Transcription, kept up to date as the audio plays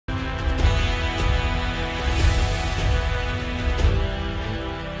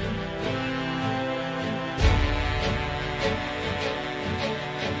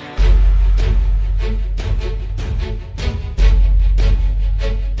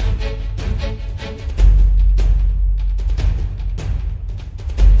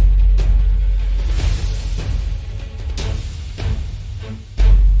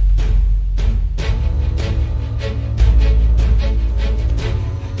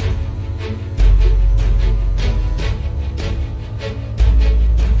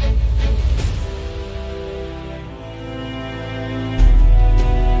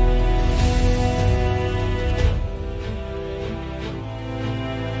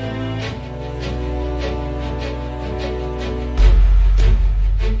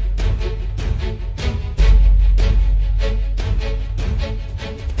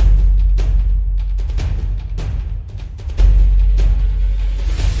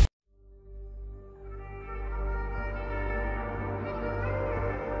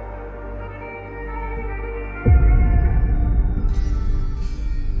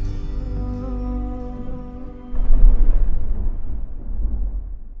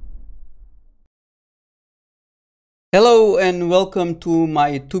Hello and welcome to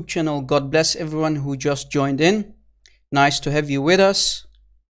my YouTube channel. God bless everyone who just joined in. Nice to have you with us.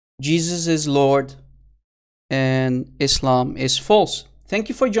 Jesus is Lord and Islam is false. Thank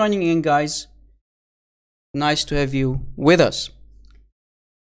you for joining in, guys. Nice to have you with us.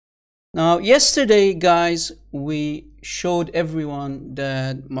 Now, yesterday, guys, we showed everyone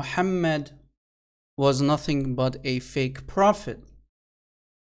that Muhammad was nothing but a fake prophet.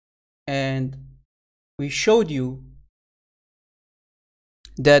 And we showed you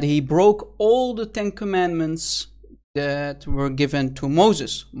that he broke all the 10 commandments that were given to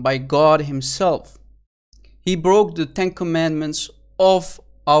Moses by God himself. He broke the 10 commandments of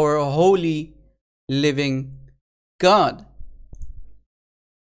our holy living God.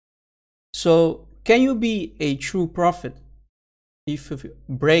 So, can you be a true prophet if you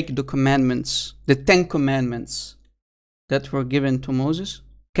break the commandments, the 10 commandments that were given to Moses?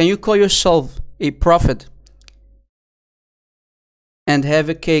 Can you call yourself a prophet and have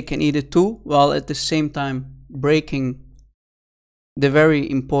a cake and eat it too, while at the same time breaking the very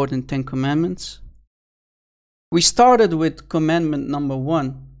important 10 commandments? We started with commandment number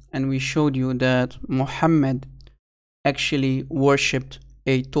 1, and we showed you that Muhammad actually worshipped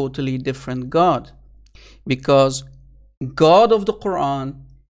a totally different God, because God of the Quran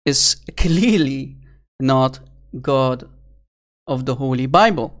is clearly not God of the Holy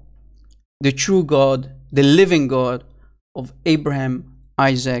Bible, the true God, the living God of Abraham,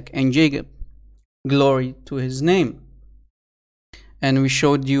 Isaac, and Jacob. Glory to his name. And we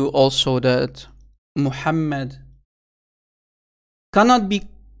showed you also that Muhammad cannot be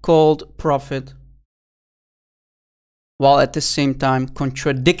called prophet while at the same time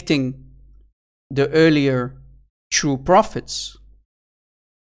contradicting the earlier true prophets.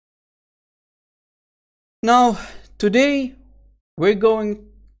 Now, today we're going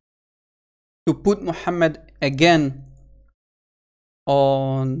to put Muhammad again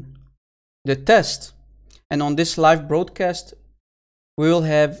on the test, and on this live broadcast we will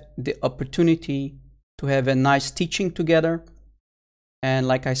have the opportunity to have a nice teaching together. And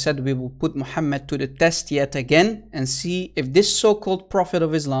like I said, we will put Muhammad to the test yet again and see if this so-called prophet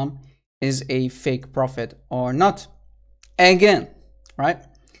of Islam is a fake prophet or not. Again, right?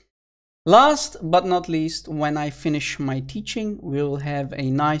 Last but not least, when I finish my teaching, we will have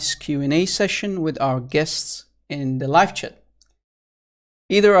a nice Q&A session with our guests in the live chat,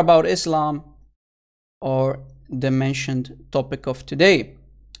 either about Islam or the mentioned topic of today.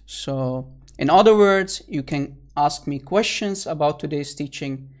 So, in other words, you can ask me questions about today's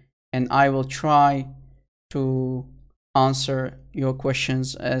teaching, and I will try to answer your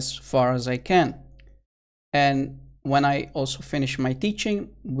questions as far as I can. And when I also finish my teaching,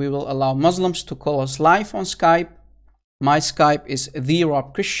 we will allow Muslims to call us live on Skype. My Skype is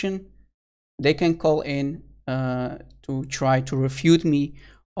Christian. They can call in to try to refute me,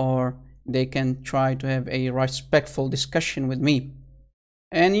 or they can try to have a respectful discussion with me.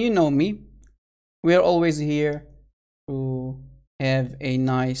 And you know me, we are always here to have a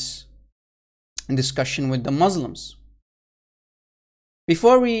nice discussion with the Muslims.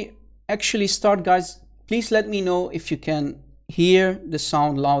 Before we actually start, guys, please let me know if you can hear the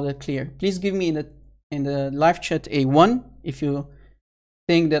sound loud and clear. Please give me in the live chat a 1 if you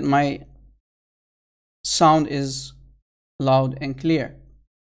think that my sound is loud and clear,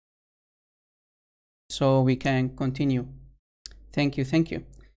 so we can continue. Thank you, thank you.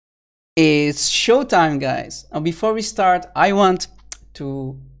 It's showtime, guys. Now, before we start, I want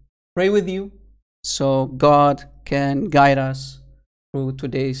to pray with you so God can guide us through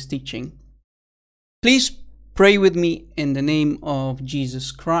today's teaching. Please pray with me in the name of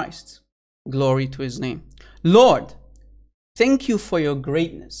Jesus Christ. Glory to his name. Lord, thank you for your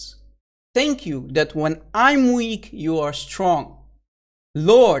greatness. Thank you that when I'm weak, you are strong.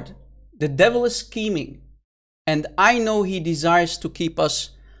 Lord, the devil is scheming, and I know he desires to keep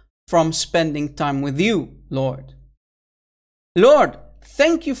us from spending time with you, Lord. Lord,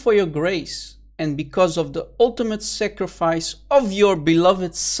 thank you for your grace, and because of the ultimate sacrifice of your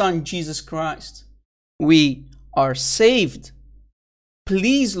beloved Son, Jesus Christ, we are saved.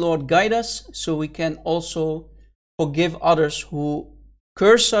 Please, Lord, guide us so we can also forgive others who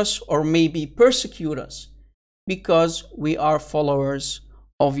curse us or maybe persecute us, because we are followers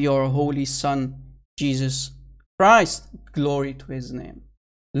of your holy Son, Jesus Christ. Glory to his name.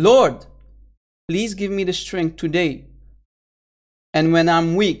 Lord, please give me the strength today, and when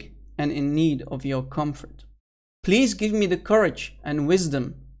I'm weak and in need of your comfort, please give me the courage and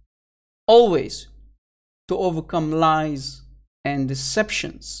wisdom always to overcome lies and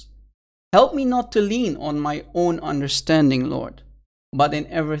deceptions. Help me not to lean on my own understanding, Lord, but in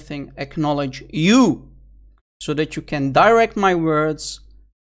everything acknowledge you, so that you can direct my words,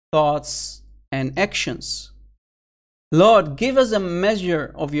 thoughts, and actions. Lord, give us a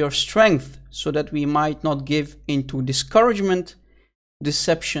measure of your strength so that we might not give into discouragement,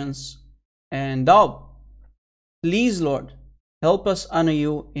 deceptions, and doubt. Please, Lord, help us honor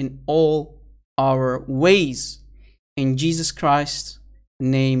you in all our ways. In Jesus Christ's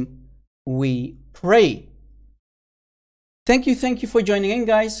name we pray. Thank you for joining in,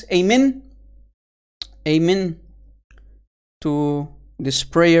 guys. Amen. Amen to this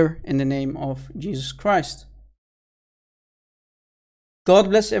prayer in the name of Jesus Christ.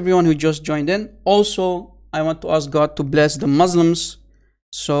 God bless everyone who just joined in. Also, I want to ask God to bless the Muslims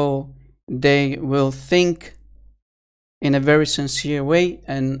so they will think in a very sincere way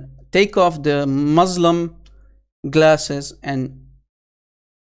and take off the Muslim glasses and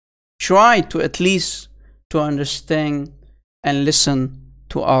try to at least to understand and listen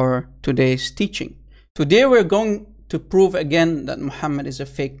to our today's teaching. Today we're going to prove again that Muhammad is a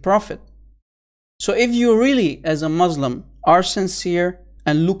fake prophet. So if you really, as a Muslim, are sincere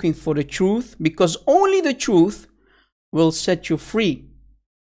and looking for the truth, because only the truth will set you free,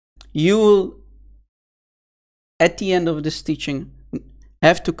 you will, at the end of this teaching,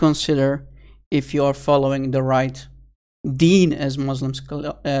 have to consider if you are following the right deen, as Muslims call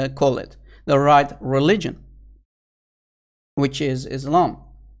it, the right religion, which is Islam.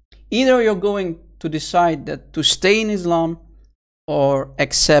 Either you're going to decide that to stay in Islam or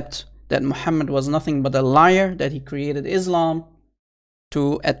accept that Muhammad was nothing but a liar, that he created Islam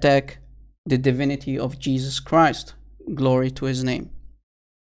to attack the divinity of Jesus Christ. Glory to his name.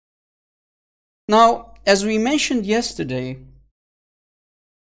 Now, as we mentioned yesterday,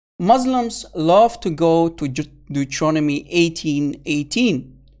 Muslims love to go to Deuteronomy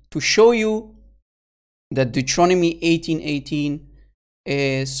 18:18 to show you that Deuteronomy 18:18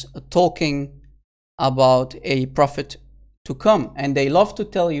 is talking about a prophet to come, and they love to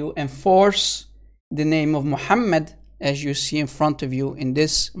tell you and force the name of Muhammad, as you see in front of you in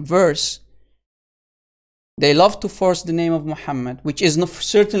this verse. They love to force the name of Muhammad, which is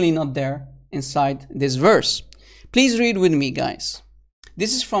certainly not there inside this verse. Please read with me, guys.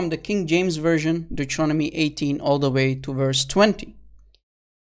 This is from the King James Version, Deuteronomy 18 all the way to verse 20.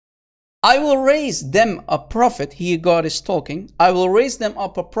 I will raise them a prophet, here God is talking, I will raise them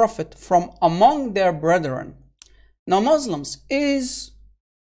up a prophet from among their brethren. Now, Muslims, is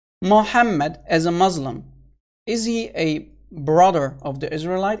Muhammad as a Muslim, is he a brother of the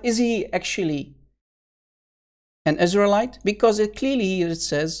Israelite? Is he actually an Israelite? Because it clearly here it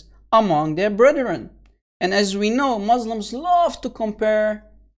says among their brethren. And as we know, Muslims love to compare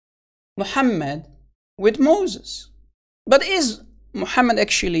Muhammad with Moses. But is Muhammad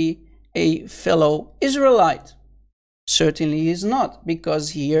actually a fellow Israelite? Certainly he is not,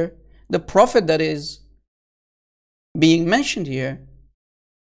 because here the prophet that is being mentioned here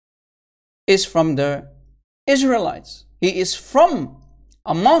is from the Israelites. He is from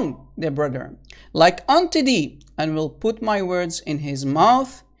among their brethren. Like unto thee, and will put my words in his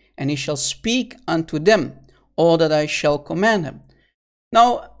mouth, and he shall speak unto them all that I shall command him.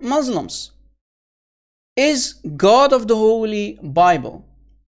 Now, Muslims, is God of the Holy Bible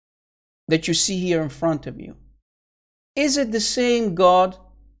that you see here in front of you, is it the same God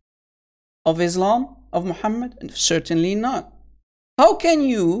of Islam, of Muhammad? Certainly not. How can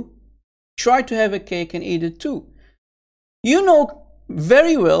you try to have a cake and eat it too? You know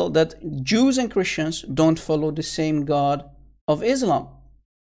very well that Jews and Christians don't follow the same God of Islam.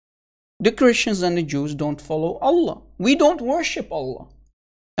 The Christians and the Jews don't follow Allah. We don't worship Allah.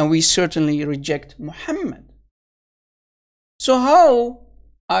 And we certainly reject Muhammad. So how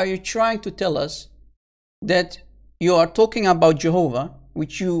are you trying to tell us that you are talking about Jehovah,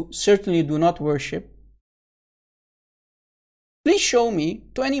 which you certainly do not worship? Please show me,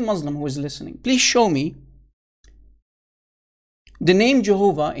 to any Muslim who is listening, please show me the name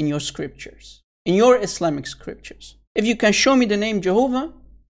Jehovah in your scriptures, in your Islamic scriptures. If you can show me the name Jehovah,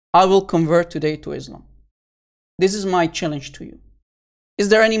 I will convert today to Islam. This is my challenge to you. Is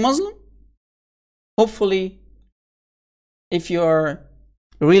there any Muslim? Hopefully, if you are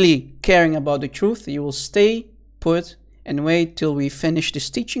really caring about the truth, you will stay put and wait till we finish this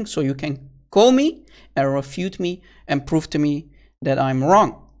teaching so you can call me and refute me and prove to me that I'm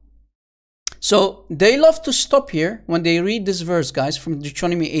wrong. So they love to stop here when they read this verse, guys, from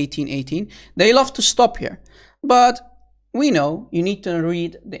Deuteronomy 18:18. They love to stop here. But we know you need to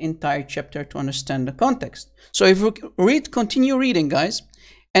read the entire chapter to understand the context. So if we continue reading, guys,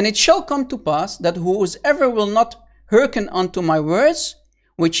 and it shall come to pass that whosoever will not hearken unto my words,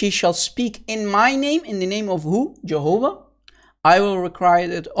 which he shall speak in my name, in the name of who? Jehovah. I will require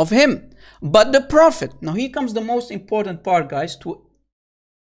it of him. But the Prophet, now here comes the most important part, guys, to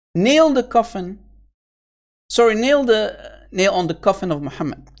nail the coffin, nail on the coffin of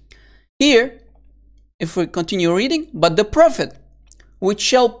Muhammad. Here, if we continue reading, but the Prophet, which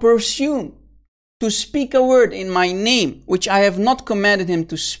shall presume to speak a word in my name, which I have not commanded him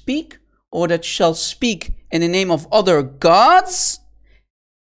to speak, or that shall speak in the name of other gods,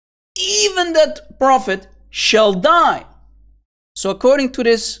 even that Prophet shall die. So according to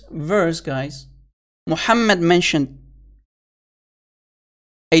this verse, guys, Muhammad mentioned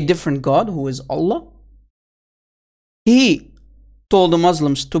a different God, who is Allah. He told the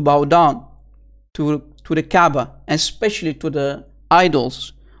Muslims to bow down to the Kaaba, and especially to the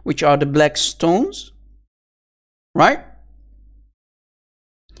idols, which are the black stones, right?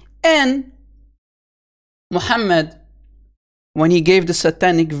 And Muhammad, when he gave the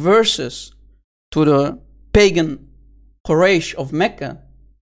satanic verses to the pagan Quraysh of Mecca,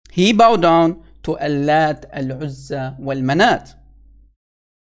 he bowed down to Allat, Al-Uzza, Wal-Manat.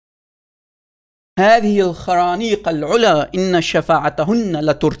 هذه الخرانيق العلا إن شفاعتهن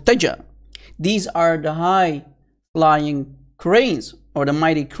لترتجى. These are the high flying cranes, or the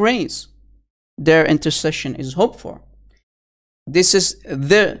mighty cranes. Their intercession is hoped for. This is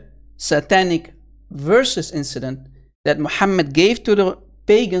the satanic verses incident that Muhammad gave to the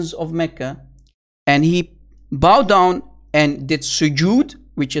pagans of Mecca, and he bowed down and did sujood,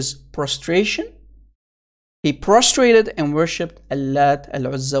 which is prostration. He prostrated and worshipped Allat,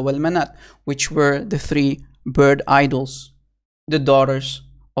 Al-Uzza, Wal-Manat, which were the three bird idols, the daughters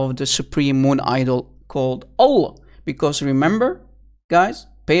of the supreme moon idol called Allah. Because remember, guys,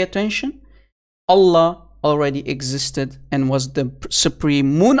 pay attention, Allah already existed and was the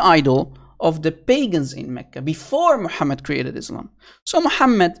supreme moon idol of the pagans in Mecca before Muhammad created Islam. So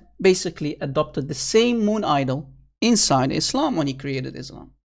Muhammad basically adopted the same moon idol inside Islam when he created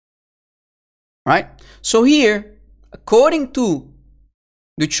Islam. Right? So here, according to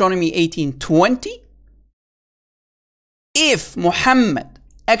Deuteronomy 18:20, if Muhammad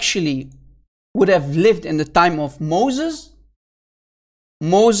actually would have lived in the time of Moses,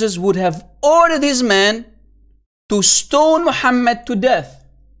 Moses would have ordered his men to stone Muhammad to death,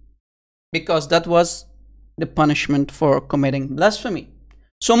 because that was the punishment for committing blasphemy.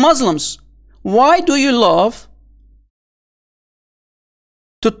 So Muslims, why do you love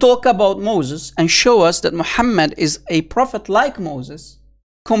to talk about Moses and show us that Muhammad is a prophet like Moses,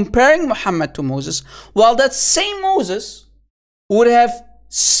 comparing Muhammad to Moses, while that same Moses would have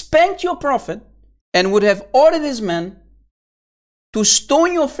spanked your prophet and would have ordered his men to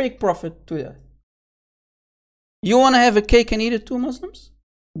stone your fake prophet to death? You want to have a cake and eat it too, Muslims?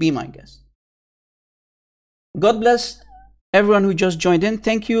 Be my guest. God bless everyone who just joined in.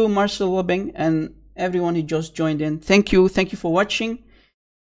 Thank you, Marcel Lobbing, and everyone who just joined in. Thank you. Thank you for watching.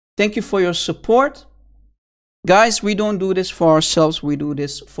 Thank you for your support. Guys, we don't do this for ourselves. We do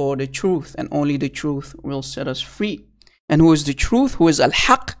this for the truth, and only the truth will set us free. And who is the truth? Who is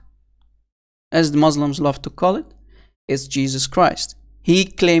Al-Haq, as the Muslims love to call it? It's Jesus Christ. He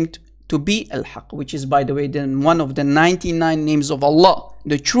claimed to be Al-Haq, which is, by the way, then one of the 99 names of Allah,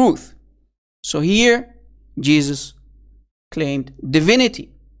 the truth. So here, Jesus claimed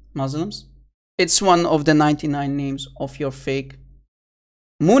divinity. Muslims, it's one of the 99 names of your fake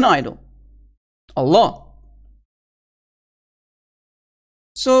moon idol, Allah.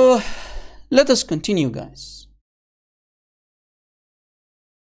 So let us continue, guys.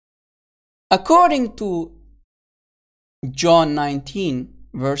 According to John 19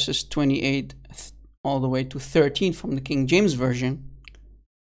 verses 28 all the way to 13 from the King James Version,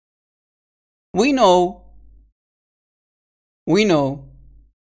 we know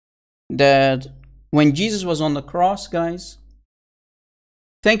that when Jesus was on the cross, guys,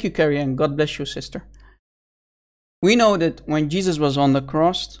 thank you, Carrie Ann. God bless you, sister. We know that when Jesus was on the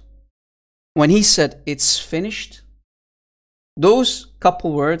cross, when he said, "It's finished," those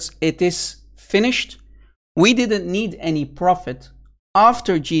couple words, "It is finished," we didn't need any prophet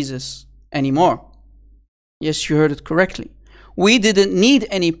after Jesus anymore. Yes, you heard it correctly. We didn't need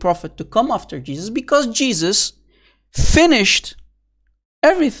any prophet to come after Jesus, because Jesus finished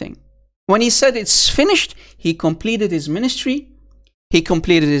everything. When he said it's finished, he completed his ministry. He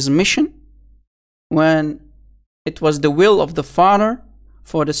completed his mission. When it was the will of the Father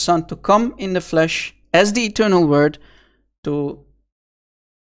for the Son to come in the flesh as the eternal Word, to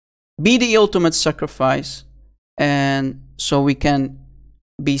be the ultimate sacrifice, and so we can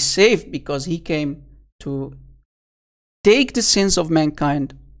be saved, because he came to take the sins of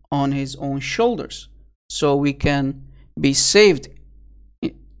mankind on his own shoulders, so we can be saved.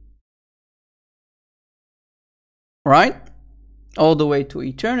 Right? all the way to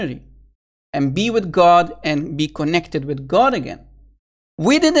eternity and be with God and be connected with God again.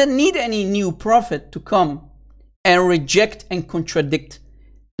 We didn't need any new prophet to come and reject and contradict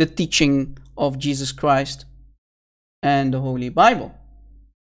the teaching of Jesus Christ and the Holy Bible.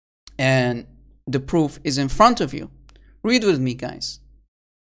 And the proof is in front of you. Read with me, guys.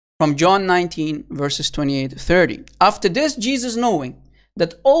 From John 19, verses 28 to 30. After this, Jesus, knowing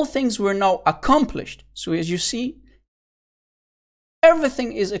that all things were now accomplished. So as you see,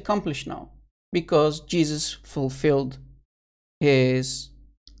 everything is accomplished now because Jesus fulfilled his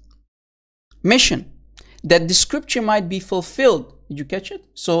mission, that the scripture might be fulfilled. Did you catch it?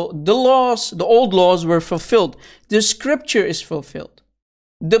 So the laws, the old laws were fulfilled. The scripture is fulfilled.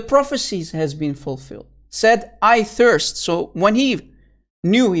 The prophecies has been fulfilled. Said, I thirst. So when he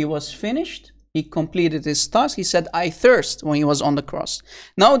knew he was finished, he completed his task. He said, I thirst, when he was on the cross.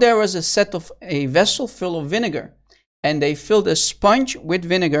 Now there was a vessel full of vinegar, and they filled a sponge with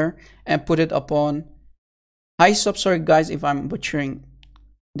vinegar and put it upon hyssop. Sorry guys if I'm butchering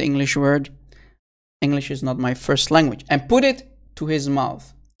the English word. English is not my first language. And put it to his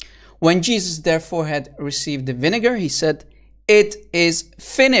mouth. When Jesus therefore had received the vinegar, he said, it is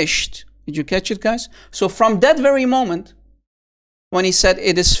finished. Did you catch it, guys? So from that very moment, when he said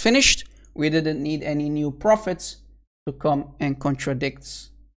it is finished, we didn't need any new prophets to come and contradict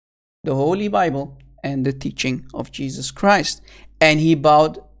the Holy Bible and the teaching of Jesus Christ. And he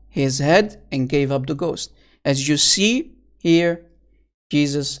bowed his head and gave up the ghost. As you see here,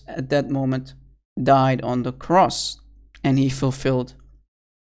 Jesus at that moment died on the cross, and he fulfilled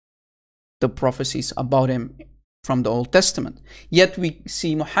the prophecies about him from the Old Testament. Yet we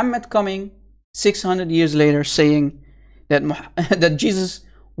see Muhammad coming 600 years later saying that, that Jesus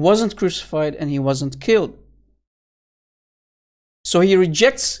wasn't crucified and he wasn't killed. So he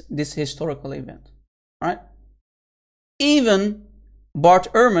rejects this historical event, right? Even Bart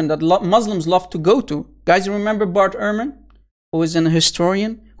Ehrman, that Muslims love to go to. Guys, remember Bart Ehrman, who is a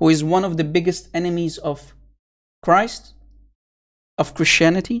historian, who is one of the biggest enemies of Christ, of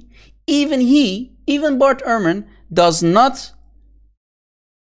Christianity? Even Bart Ehrman does not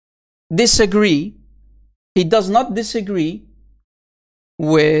disagree. He does not disagree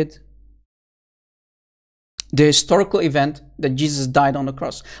with the historical event that Jesus died on the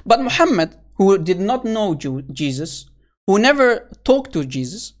cross. But Muhammad, who did not know Jesus, who never talked to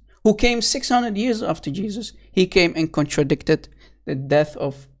Jesus, who came 600 years after Jesus, he came and contradicted the death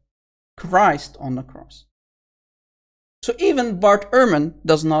of Christ on the cross. So even Bart Ehrman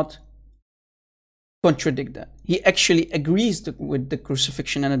does not contradict that. He actually agrees with the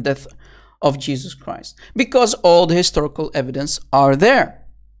crucifixion and the death of Jesus Christ, because all the historical evidence are there.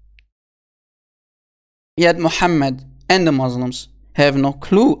 Yet Muhammad and the Muslims have no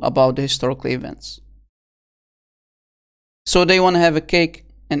clue about the historical events. So they want to have a cake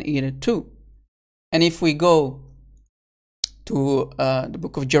and eat it too. And if we go to the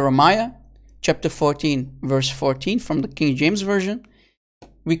book of Jeremiah, chapter 14, verse 14 from the King James Version,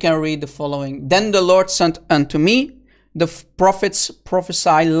 we can read the following. Then the Lord sent unto me the prophets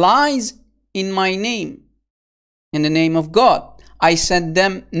prophesy lies in my name, in the name of God. I sent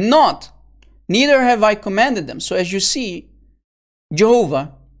them not, neither have I commanded them. So as you see,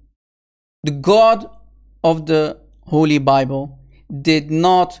 Jehovah, the God of the Holy Bible, did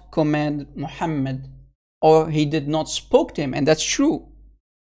not command Muhammad, or he did not spoke to him, and that's true.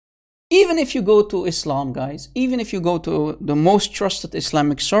 Even if you go to Islam, guys, even if you go to the most trusted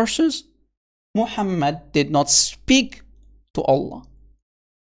Islamic sources, Muhammad did not speak to Allah.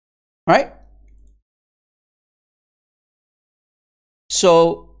 Right?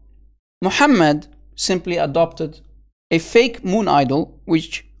 So Muhammad simply adopted a fake moon idol,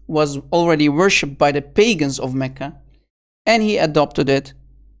 which was already worshipped by the pagans of Mecca, and he adopted it.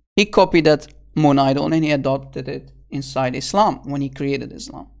 He copied that moon idol and he adopted it inside Islam when he created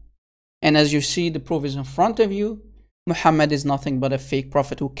Islam. And as you see, the proof is in front of you. Muhammad is nothing but a fake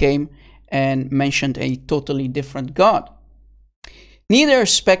prophet who came and mentioned a totally different God. Neither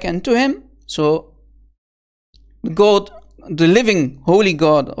spake unto him. So God, the living holy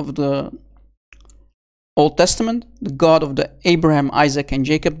God of the Old Testament, the God of the Abraham, Isaac, and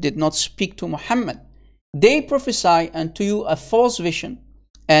Jacob, did not speak to Muhammad. They prophesy unto you a false vision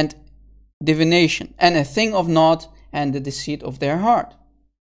and divination, and a thing of naught, and the deceit of their heart.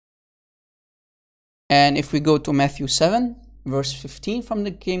 And if we go to Matthew 7, verse 15 from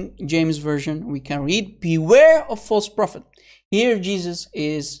the King James Version, we can read, beware of false prophet. Here Jesus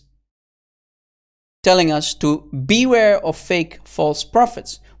is telling us to beware of fake false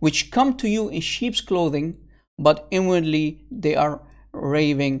prophets, which come to you in sheep's clothing, but inwardly they are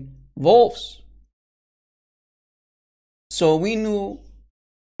raving wolves. So we know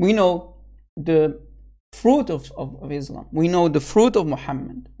the fruit of Islam. We know the fruit of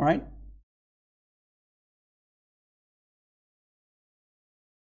Muhammad, right?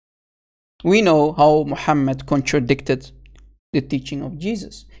 We know how Muhammad contradicted the teaching of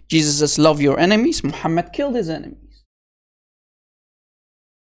Jesus. Jesus says, love your enemies. Muhammad killed his enemies.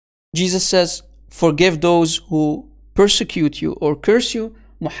 Jesus says, forgive those who persecute you or curse you.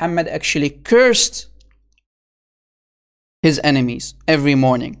 Muhammad actually cursed his enemies every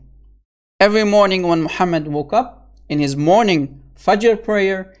morning. Every morning when Muhammad woke up, in his morning Fajr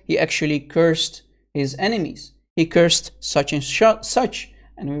prayer, he actually cursed his enemies. He cursed such and such,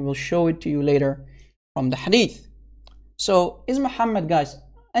 and we will show it to you later from the hadith. So is Muhammad, guys,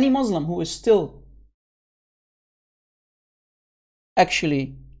 any Muslim who is still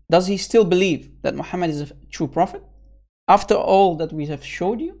actually, does he still believe that Muhammad is a true prophet after all that we have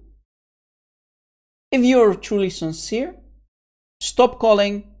showed you? If you're truly sincere, stop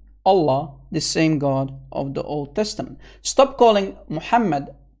calling Allah the same God of the Old Testament. Stop calling Muhammad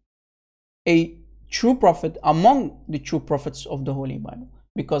a true prophet among the true prophets of the Holy Bible,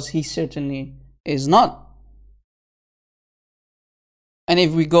 because he certainly is not. And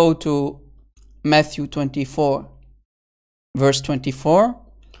if we go to Matthew 24, verse 24,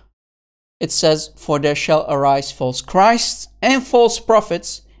 it says, for there shall arise false Christs and false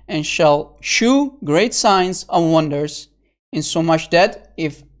prophets, and shall shew great signs and wonders, insomuch that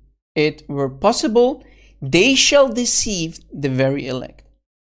if it were possible, they shall deceive the very elect.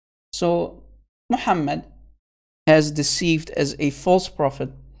 So Muhammad has deceived as a false prophet.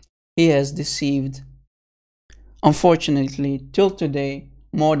 He has deceived, unfortunately, till today,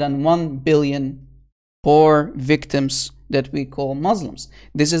 more than 1 billion poor victims that we call Muslims.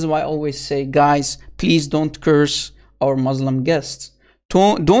 This is why I always say, guys, please don't curse our Muslim guests.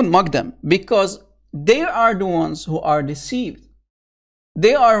 Don't mock them, because they are the ones who are deceived.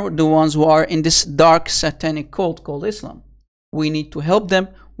 They are the ones who are in this dark satanic cult called Islam. We need to help them.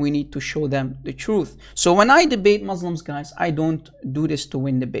 We need to show them the truth. So when I debate Muslims, guys, I don't do this to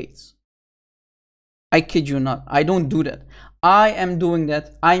win debates. I kid you not. I don't do that. I am doing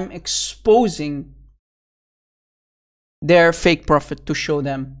that. I'm exposing their fake prophet to show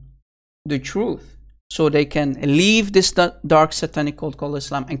them the truth, so they can leave this dark satanic cult called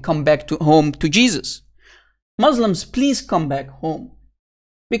Islam and come back home to Jesus. Muslims, please come back home,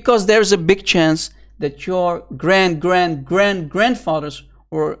 because there's a big chance that your grandfathers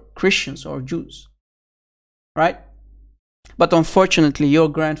were Christians or Jews, right? But unfortunately, your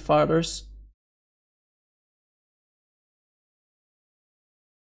grandfathers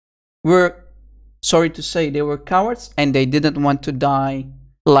were, sorry to say, they were cowards, and they didn't want to die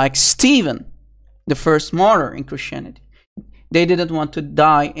like Stephen, the first martyr in Christianity. They didn't want to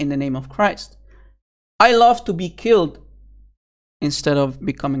die in the name of Christ. I love to be killed instead of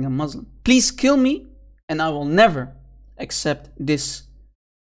becoming a Muslim. Please kill me, and I will never accept this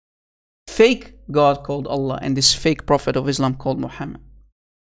fake God called Allah and this fake prophet of Islam called Muhammad.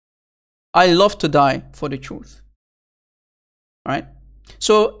 I love to die for the truth, right?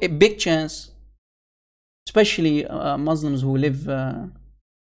 So a big chance, especially Muslims who live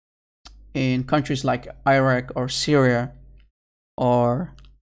in countries like Iraq or Syria or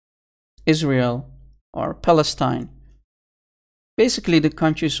Israel or Palestine, basically the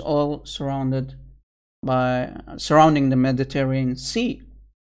countries all surrounding the Mediterranean Sea,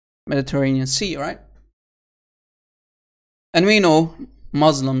 right? And we know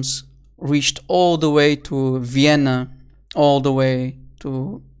Muslims reached all the way to Vienna, all the way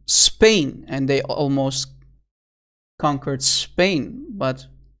to Spain, and they almost conquered Spain, but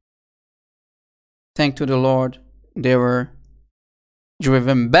thank to the Lord, they were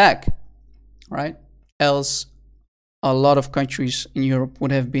driven back, right? Else a lot of countries in Europe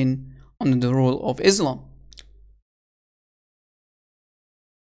would have been under the rule of Islam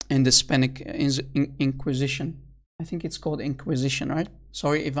in the Spanish Inquisition. I think it's called Inquisition, right?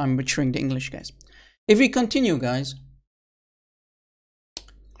 Sorry if I'm butchering the English, guys. If we continue, guys,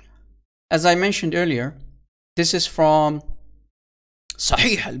 as I mentioned earlier, this is from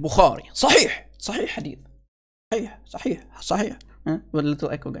Sahih al-Bukhari. Sahih hadith. Sahih. With a little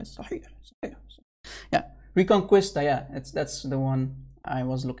echo, guys. Sahih. Yeah. Reconquista, yeah. That's the one I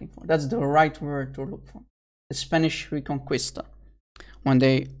was looking for. That's the right word to look for. The Spanish Reconquista. When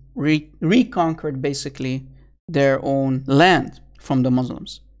they reconquered basically their own land from the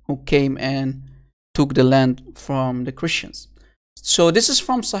Muslims, who came and took the land from the Christians. So this is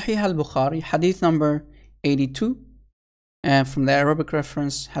from Sahih al-Bukhari, hadith number 82, and from the Arabic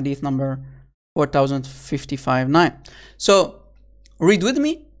reference, hadith number 4055-9. So read with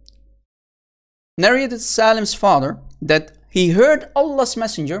me. Narrated Salim's father, that he heard Allah's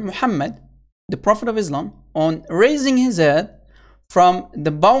messenger, Muhammad, the Prophet of Islam, on raising his head from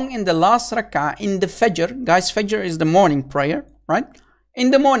the bowing in the last rak'ah in the Fajr. Guys, Fajr is the morning prayer, right?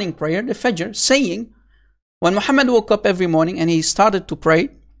 In the morning prayer, the Fajr, saying, when Muhammad woke up every morning and he started to pray,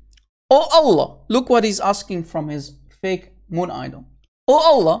 "Oh Allah," look what he's asking from his fake moon idol. "Oh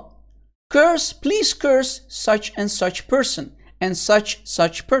Allah, please curse such and such person and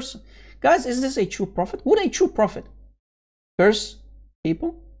such person." Guys, is this a true prophet? Would a true prophet curse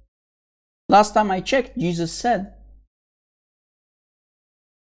people? Last time I checked, Jesus said,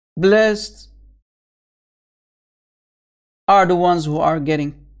 "Blessed are the ones who are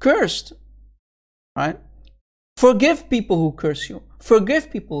getting cursed," right? Forgive people who curse you. Forgive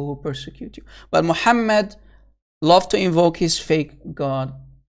people who persecute you. But Muhammad loved to invoke his fake God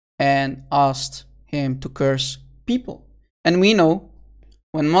and asked him to curse people. And we know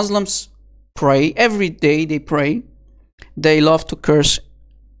when Muslims pray, every day they pray, they love to curse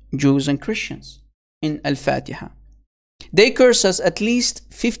Jews and Christians in Al-Fatiha. They curse us at least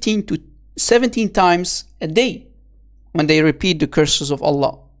 15 to 17 times a day when they repeat the curses of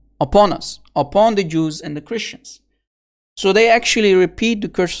Allah upon us, upon the Jews and the Christians. So they actually repeat the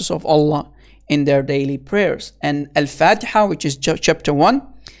curses of Allah in their daily prayers. And Al-Fatiha, which is chapter 1,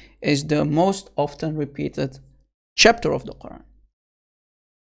 is the most often repeated chapter of the Quran.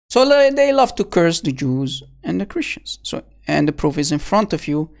 So they love to curse the Jews and the Christians. And the proof is in front of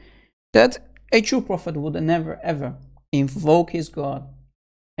you that a true prophet would never ever invoke his God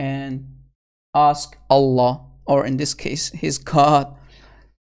and ask Allah, or in this case his God,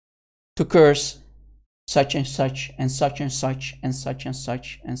 to curse such and such and such and such and such and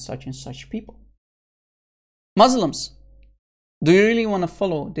such and such and such people. Muslims, do you really want to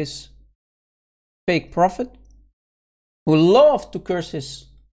follow this fake prophet who loves to curse his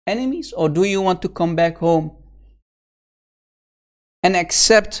enemies, or do you want to come back home and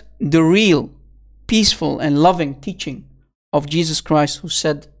accept the real, peaceful and loving teaching of Jesus Christ, who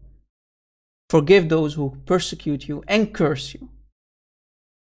said, "Forgive those who persecute you and curse you.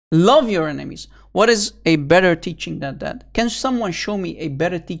 Love your enemies"? What is a better teaching than that? Can someone show me a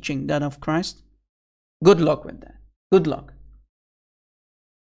better teaching than of Christ? Good luck with that. Good luck.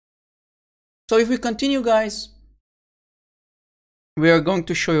 So if we continue, guys, we are going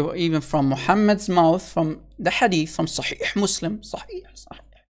to show you even from Muhammad's mouth, from the hadith, from Sahih Muslim,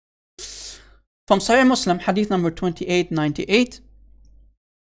 from Sahih Muslim, hadith number 2898,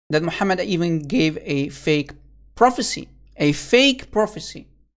 that Muhammad even gave a fake prophecy. A fake prophecy.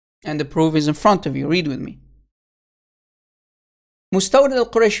 And the proof is in front of you. Read with me. Mustawrid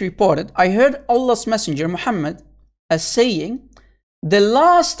al-Quraysh reported, "I heard Allah's messenger Muhammad as saying, the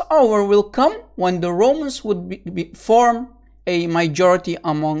last hour will come when the Romans would form a majority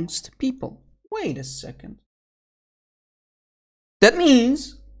amongst people." Wait a second. That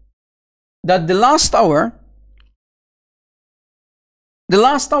means that the last hour,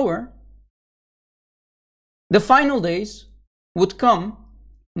 the final days would come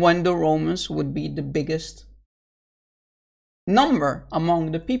when the Romans would be the biggest number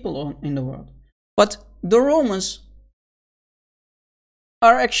among the people in the world. But the Romans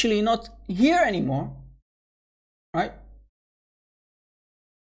are actually not here anymore, right?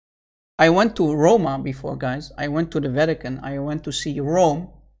 I went to Roma before, guys. I went to the Vatican. I went to see Rome.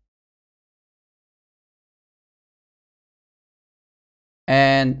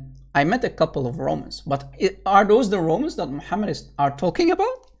 And I met a couple of Romans. But are those the Romans that Muhammad are talking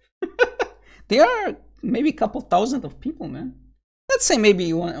about? They are maybe a couple thousand of people, man. Let's say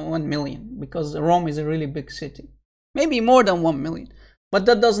maybe 1 million, because Rome is a really big city. Maybe more than 1 million. But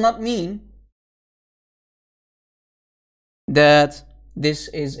that does not mean that this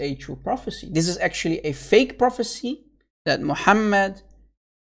is a true prophecy. This is actually a fake prophecy that Muhammad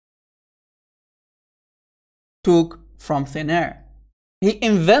took from thin air. He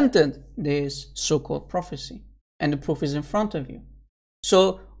invented this so-called prophecy, and the proof is in front of you.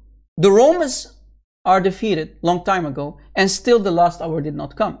 So the Romans are defeated long time ago, and still the last hour did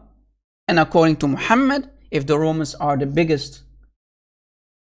not come. And according to Muhammad, if the Romans are the biggest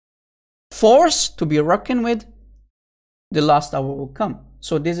force to be reckoned with, the last hour will come.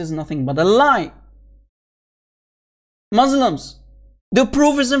 So this is nothing but a lie. Muslims, the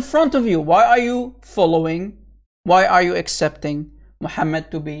proof is in front of you. Why are you following? Why are you accepting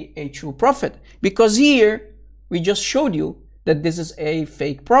Muhammad to be a true prophet? Because here we just showed you that this is a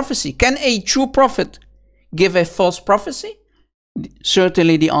fake prophecy. Can a true prophet give a false prophecy?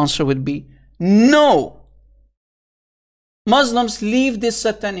 Certainly the answer would be no. Muslims, leave this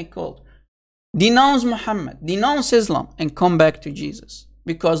satanic cult. Denounce Muhammad, denounce Islam, and come back to Jesus.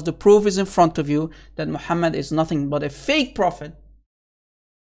 because the proof is in front of you that Muhammad is nothing but a fake prophet.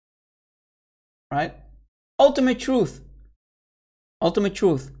 Right? Ultimate truth. Ultimate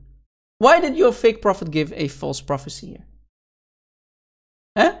truth. Why did your fake prophet give a false prophecy here?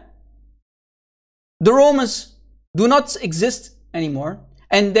 Huh? The Romans do not exist anymore,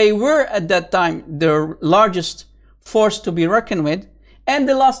 and they were at that time the largest force to be reckoned with, and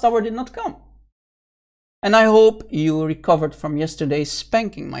the last hour did not come. And I hope you recovered from yesterday's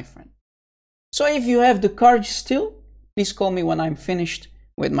spanking, my friend. So if you have the courage still, please call me when I'm finished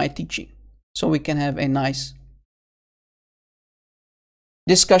with my teaching, so we can have a nice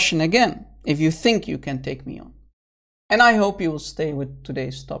discussion again, if you think you can take me on. And I hope you will stay with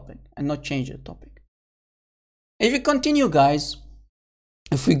today's topic and not change the topic. If we continue, guys,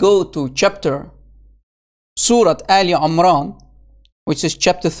 if we go to Surah Ali Imran, which is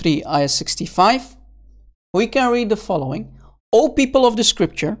chapter 3, ayah 65, we can read the following. O people of the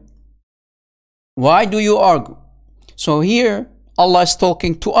scripture, why do you argue? So here, Allah is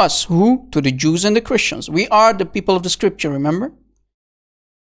talking to us. Who? To the Jews and the Christians. We are the people of the scripture, remember?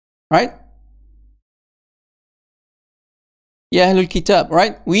 Right? Ya Ahlul Kitab,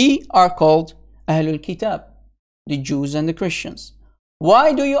 right? We are called Ahlul Kitab, the Jews and the Christians.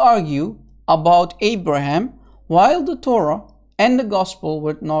 Why do you argue about Abraham while the Torah and the Gospel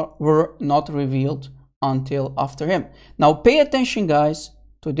were not revealed until after him? Now pay attention, guys,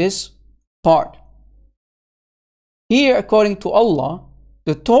 to this part. Here, according to Allah,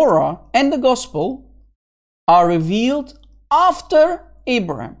 the Torah and the Gospel are revealed after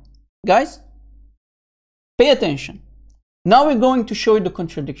Abraham. Guys, pay attention. Now we're going to show you the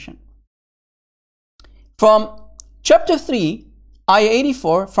contradiction. From chapter 3, ayah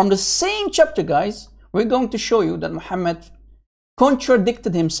 84, from the same chapter, guys, we're going to show you that Muhammad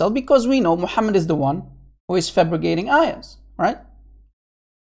contradicted himself, because we know Muhammad is the one who is fabricating ayahs, right?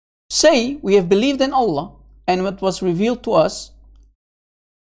 Say, we have believed in Allah and what was revealed to us,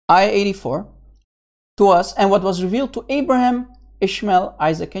 ayah 84, to us, and what was revealed to Abraham, Ishmael,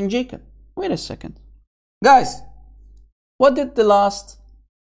 Isaac, and Jacob. Wait a second. Guys, what did the last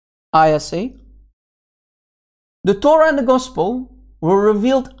ayah say? The Torah and the Gospel were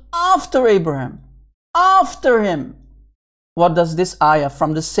revealed after Abraham, after him. What does this ayah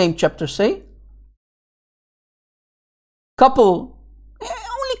from the same chapter say?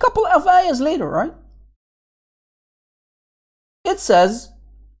 Only couple of ayahs later, right? It says,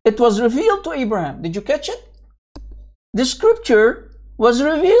 it was revealed to Abraham. Did you catch it? The scripture was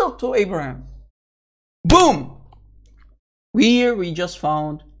revealed to Abraham. Boom! Here we just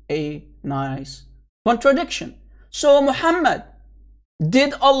found a nice contradiction. So Muhammad,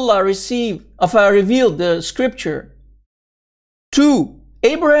 did Allah reveal the scripture to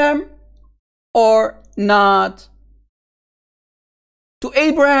Abraham or not? To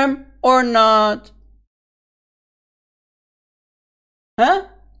Abraham or not? Huh?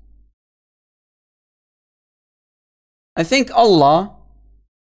 I think Allah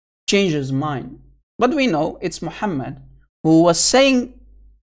changed his mind. But we know it's Muhammad who was saying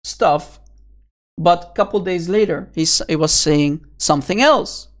stuff, but a couple days later he was saying something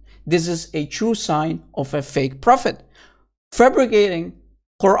else. This is a true sign of a fake prophet, fabricating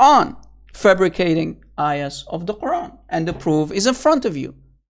Quran, fabricating ayahs of the Quran, and the proof is in front of you,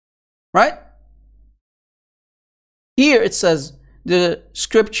 right? Here it says the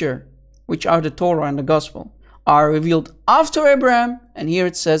scripture, which are the Torah and the Gospel, are revealed after Abraham, and here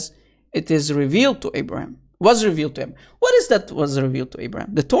it says it is revealed to Abraham, was revealed to him. What is that was revealed to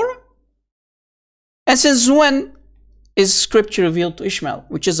Abraham? The Torah? And since when is scripture revealed to Ishmael,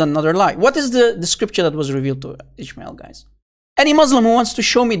 which is another lie? What is the scripture that was revealed to Ishmael, guys? Any Muslim who wants to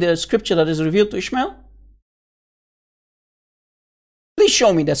show me the scripture that is revealed to Ishmael? Please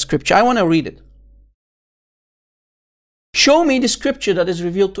show me that scripture. I want to read it. Show me the scripture that is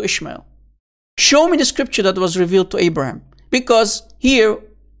revealed to Ishmael. Show me the scripture that was revealed to Abraham. Because here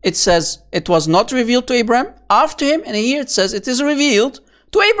it says it was not revealed to Abraham, after him, and here it says it is revealed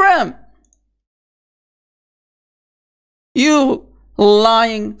to Abraham. You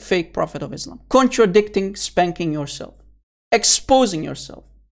lying fake prophet of Islam, contradicting, spanking yourself, exposing yourself.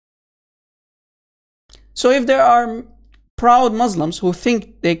 So if there are proud Muslims who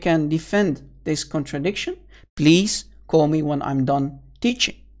think they can defend this contradiction, please call me when I'm done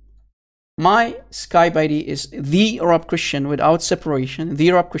teaching. My Skype ID is the Arab Christian without separation, the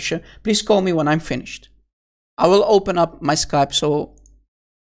Arab Christian. Please call me when I'm finished. I will open up my Skype so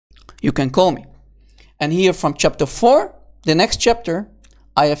you can call me. And here from chapter 4, the next chapter,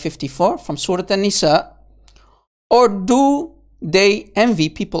 ayah 54 from Surah An-Nisa. Or do they envy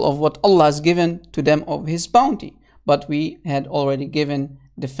people of what Allah has given to them of His bounty? but we had already given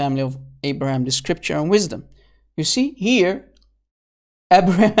the family of Abraham the scripture and wisdom. You see, here,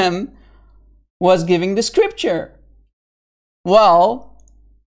 Abraham was giving the scripture. Well,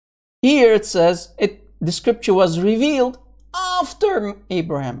 here it says the scripture was revealed after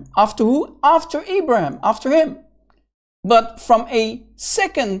Abraham. After who? After Abraham, after him. But from a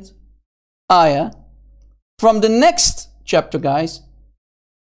second ayah, from the next chapter, guys,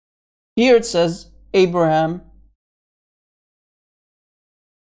 here it says Abraham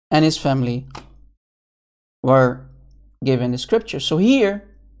and his family were given the scripture. So here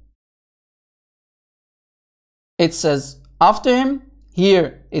it says after him,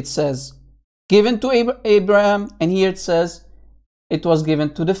 here it says given to Abraham, and here it says it was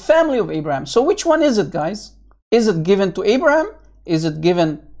given to the family of Abraham. So which one is it, guys? Is it given to Abraham? Is it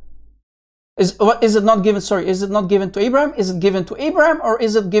given? Is it not given? Sorry, is it not given to Abraham? Is it given to Abraham, or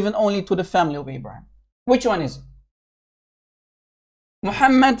is it given only to the family of Abraham? Which one is it?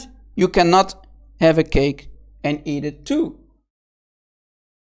 Muhammad, you cannot have a cake and eat it too.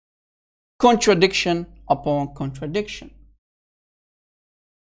 Contradiction upon contradiction.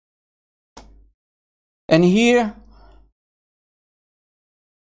 And here,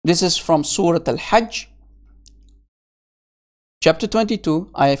 this is from Surah Al-Hajj, chapter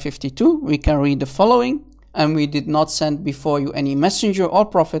 22, ayah 52. We can read the following. And we did not send before you any messenger or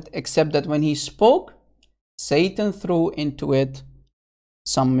prophet, except that when he spoke, Satan threw into it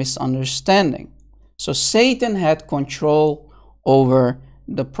some misunderstanding. So Satan had control over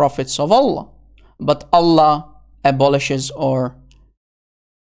the prophets of Allah. But Allah abolishes or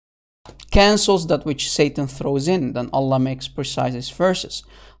cancels that which Satan throws in. Then Allah makes precise his verses.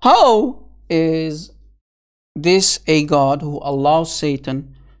 How is this a God who allows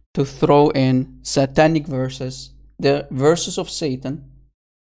Satan to throw in satanic verses, the verses of Satan?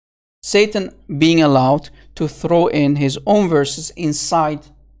 Satan being allowed to throw in his own verses inside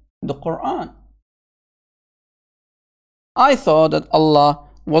the Quran. I thought that Allah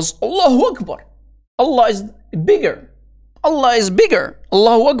was Allahu Akbar. Allah is bigger. Allah is bigger.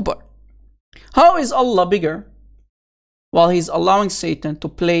 Allahu Akbar. How is Allah bigger while he's allowing Satan to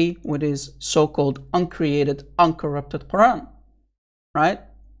play with his so-called uncreated, uncorrupted Quran? Right?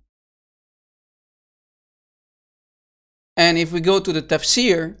 And if we go to the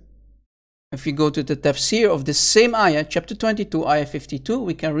tafsir, of the same ayah, chapter 22, ayah 52,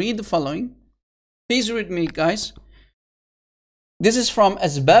 we can read the following. Please read me, guys. This is from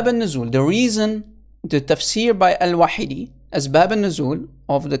Asbab al-Nuzul, the reason, the tafsir by Al-Wahidi, Asbab al-Nuzul,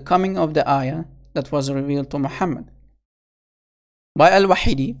 of the coming of the ayah that was revealed to Muhammad. By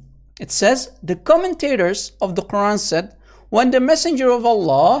Al-Wahidi, it says, the commentators of the Quran said, when the Messenger of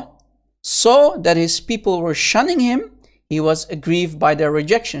Allah saw that his people were shunning him, he was aggrieved by their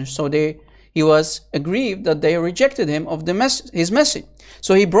rejection. So he was aggrieved that they rejected him of his message.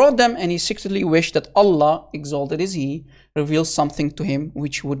 So he brought them, and he secretly wished that Allah, exalted is He, revealed something to him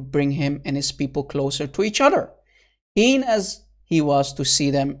which would bring him and his people closer to each other, keen as he was to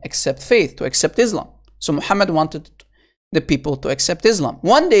see them accept faith, to accept Islam. So Muhammad wanted the people to accept Islam.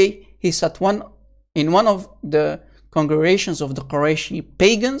 One day, he sat in one of the congregations of the Qurayshi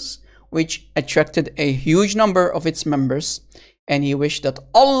pagans, which attracted a huge number of its members, and he wished that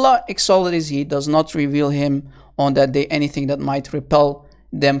Allah, exalted is He, does not reveal him on that day anything that might repel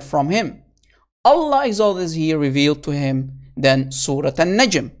them from him. Allah, exalted is He, revealed to him then Surah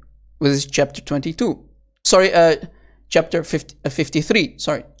An-Najm, which is chapter 22. Chapter 53.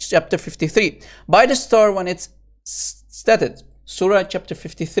 Chapter 53. By the star when it's stated, Surah chapter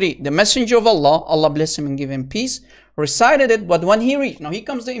 53, the Messenger of Allah, Allah bless him and give him peace, recited it, but when he reached, now here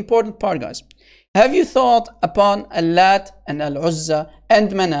comes the important part, guys. Have you thought upon Al-Lat and Al-Uzza and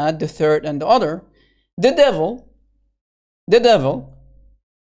Manat, the third and the other? The devil,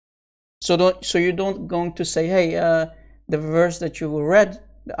 so you don't going to say, hey, the verse that you read,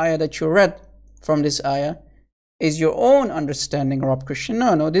 the ayah that you read from this ayah is your own understanding, Rob Christian.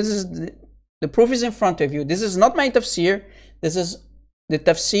 No, this is the proof is in front of you. This is not my tafsir. This is the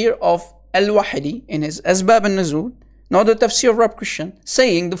tafsir of Al-Wahidi in his Asbab al-Nuzul, not the tafsir of Rob Christian,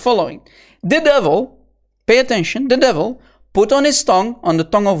 saying the following. The devil, pay attention, the devil put on his tongue, on the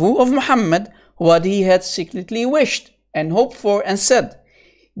tongue of who? Of Muhammad, what he had secretly wished and hoped for, and said,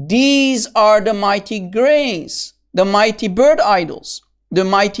 these are the mighty grains, the mighty bird idols, the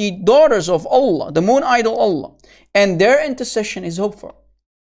mighty daughters of Allah, the moon idol Allah, and their intercession is hoped for.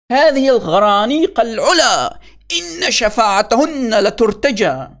 هذه الغرانيق العلا إن شفاعتهن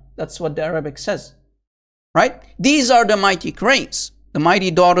لترتجى. That's what the Arabic says. Right? These are the mighty grains, the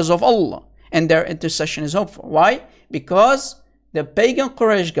mighty daughters of Allah, and their intercession is hoped for. Why? Because the pagan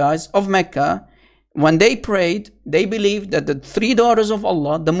Quraysh guys of Mecca, when they prayed, they believed that the three daughters of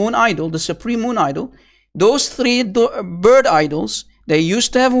Allah, the moon idol, the supreme moon idol, those three bird idols, they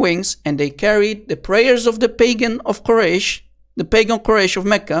used to have wings, and they carried the prayers of the pagan of Quraysh, the pagan Quraysh of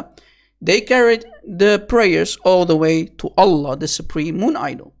Mecca. They carried the prayers all the way to Allah, the supreme moon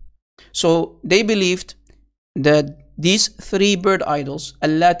idol. So they believed that these three bird idols,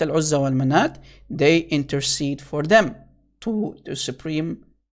 Allat, Al-Uzza, Wal-Manat, they intercede for them to the supreme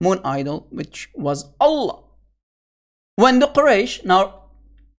moon idol, which was Allah. When the Quraysh, now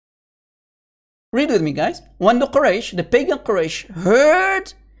read with me guys, when the Quraysh, the pagan Quraysh,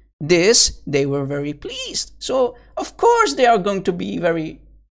 heard this, they were very pleased. So of course they are going to be very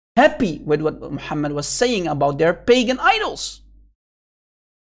happy with what Muhammad was saying about their pagan idols,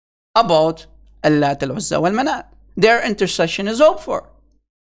 about Allat, Al-Uzza, Wal-Manat. Their intercession is hoped for.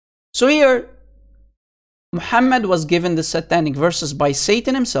 So here, Muhammad was given the satanic verses by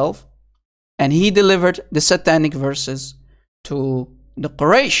Satan himself, and he delivered the satanic verses to the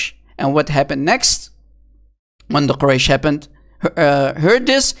Quraysh. And what happened next? When the Quraysh heard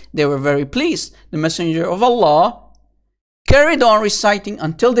this, they were very pleased. The Messenger of Allah carried on reciting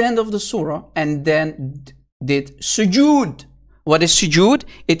until the end of the surah, and then did sujood. What is sujood?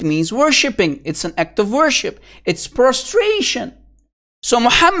 It means worshipping. It's an act of worship. It's prostration. So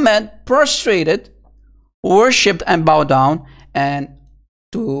Muhammad prostrated, worshipped and bowed down and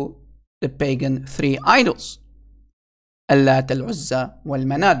to the pagan three idols, Allat, Al-Uzza,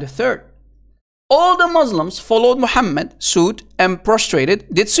 Wal-Manat, the third. All the Muslims followed Muhammad suit and prostrated,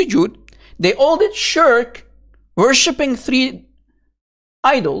 did sujood. They all did shirk, worshipping three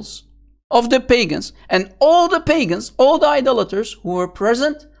idols of the pagans, and all the pagans, all the idolaters who were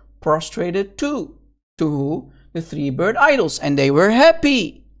present, prostrated too, to the three bird idols, and they were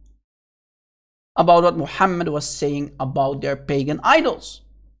happy about what Muhammad was saying about their pagan idols.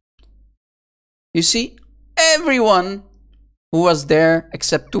 You see, everyone who was there,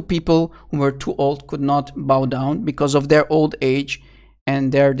 except two people who were too old, could not bow down because of their old age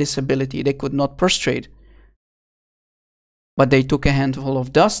and their disability. They could not prostrate. But they took a handful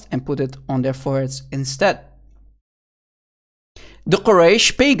of dust and put it on their foreheads instead. The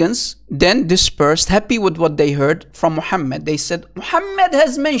Quraysh pagans then dispersed, happy with what they heard from Muhammad. They said, Muhammad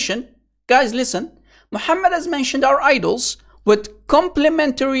has mentioned, guys listen, Muhammad has mentioned our idols with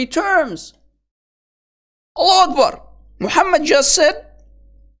complimentary terms. Allahu Akbar. Muhammad just said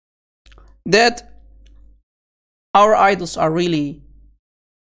that our idols are really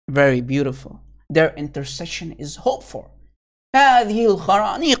very beautiful. Their intercession is hoped for. هذه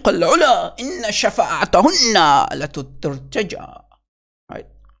الخرانيق العلا إن شفاعتهن لترتجى. Right?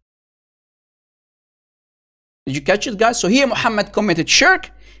 Did you catch it, guys? So here Muhammad committed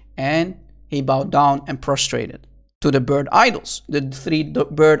shirk, and he bowed down and prostrated to the bird idols, the three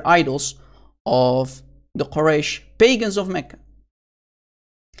bird idols of the Quraysh pagans of Mecca.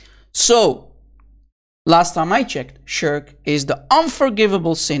 So last time I checked, shirk is the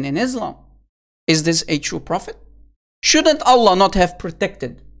unforgivable sin in Islam. Is this a true prophet? Shouldn't Allah not have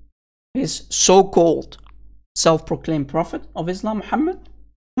protected his so-called self-proclaimed prophet of Islam, Muhammad?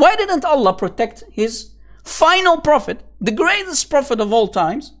 Why didn't Allah protect his final prophet, the greatest prophet of all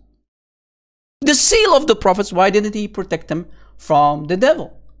times, the seal of the prophets? Why didn't he protect him from the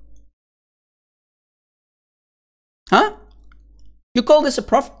devil? Huh? You call this a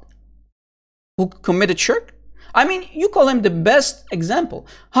prophet who committed shirk? I mean, you call him the best example.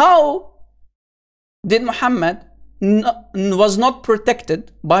 How did Muhammad was not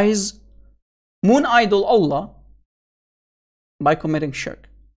protected by his moon idol Allah by committing shirk?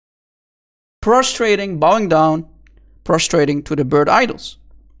 Prostrating, bowing down, prostrating to the bird idols.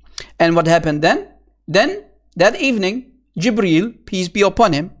 And what happened then? Then, that evening, Jibreel, peace be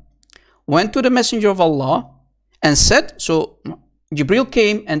upon him, went to the Messenger of Allah and said, so Jibreel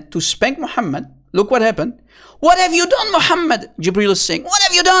came and to spank Muhammad. Look what happened. What have you done, Muhammad? Jibreel is saying, what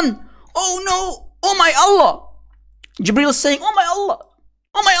have you done? Oh no, oh my Allah. Jibreel is saying, oh my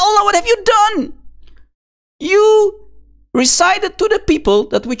Allah, what have you done? You recited to the people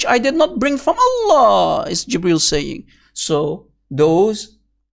that which I did not bring from Allah, is Jibreel saying. So those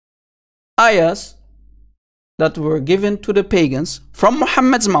ayahs that were given to the pagans from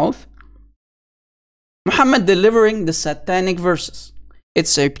Muhammad's mouth, Muhammad delivering the satanic verses,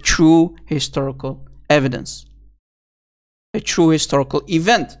 it's a true historical evidence, a true historical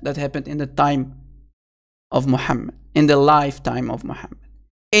event that happened in the time of Muhammad, in the lifetime of Muhammad,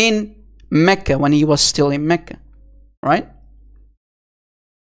 in Mecca, when he was still in Mecca, right?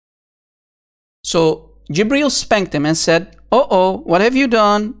 So Jibreel spanked him and said, oh, what have you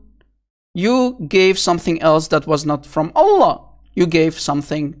done? You gave something else that was not from Allah. You gave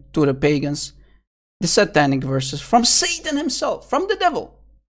something to the pagans the satanic verses from Satan himself, from the devil,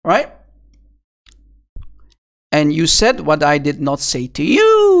 right? And you said what I did not say to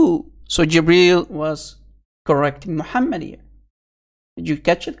you. So Jibreel was correcting Muhammad here. Did you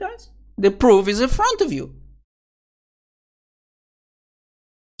catch it, guys? The proof is in front of you.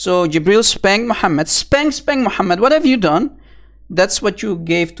 So Jibreel spanked Muhammad. Spank Muhammad. What have you done? That's what you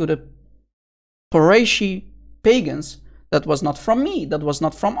gave to the Qurayshi pagans. That was not from me. That was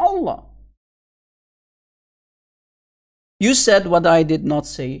not from Allah. You said what I did not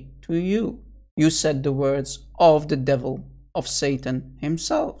say to you. You said the words of the devil, of Satan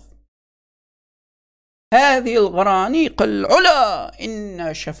himself. هذه الغرانيق العلا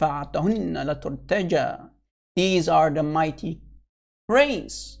إن شفاعتهن لترتجى. These are the mighty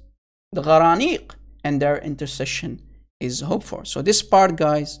praise, the gharaniq, and their intercession is hoped for. So this part,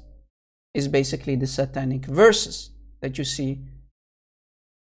 guys, is basically the satanic verses that you see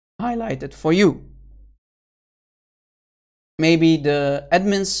highlighted for you. Maybe the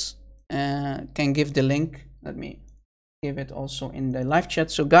admins can give the link. Let me give it also in the live chat.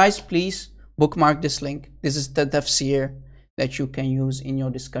 So guys, please bookmark this link. This is the tafsir that you can use in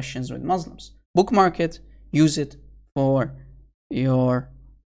your discussions with Muslims. Bookmark it, use it for your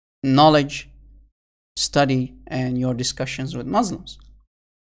knowledge, study, and your discussions with Muslims.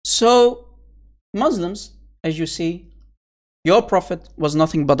 So Muslims, as you see, your prophet was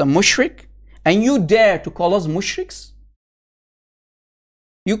nothing but a mushrik, and you dare to call us mushriks?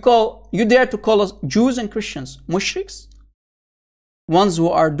 You dare to call us Jews and Christians mushriks? Ones who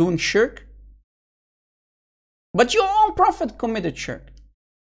are doing shirk? But your own prophet committed shirk.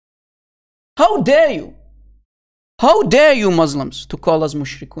 How dare you? How dare you Muslims to call us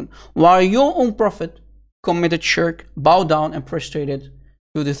mushrikun, while your own prophet committed shirk, bowed down and prostrated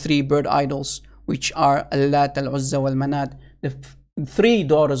to the three bird idols, which are Allat, Al-Uzza, Wal-Manat, the three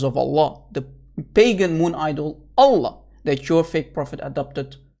daughters of Allah, the pagan moon idol Allah, that your fake prophet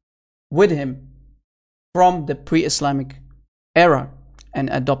adopted with him from the pre-Islamic era and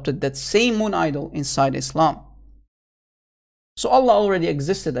adopted that same moon idol inside Islam. So Allah already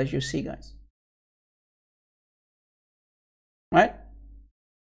existed, as you see, guys. Right?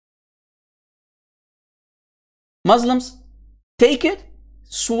 Muslims, take it,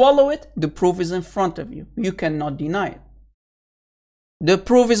 swallow it. The proof is in front of you. You cannot deny it. The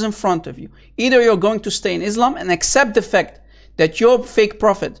proof is in front of you. Either you're going to stay in Islam and accept the fact that your fake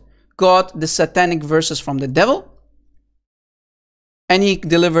prophet got the satanic verses from the devil, and he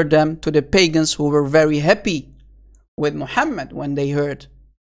delivered them to the pagans who were very happy with Muhammad when they heard.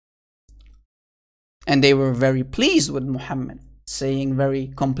 And they were very pleased with Muhammad, saying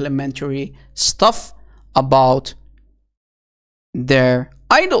very complimentary stuff about their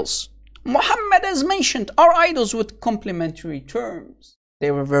idols. Muhammad has mentioned our idols with complimentary terms.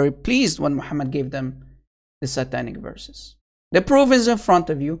 They were very pleased when Muhammad gave them the satanic verses. The proof is in front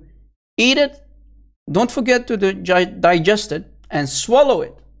of you. Eat it. Don't forget to digest it and swallow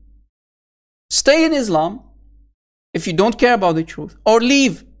it. Stay in Islam if you don't care about the truth, or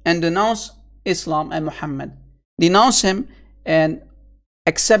leave and denounce Islam and Muhammad. Denounce him and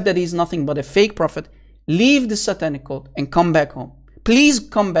accept that he's nothing but a fake prophet. Leave the satanic cult and come back home. Please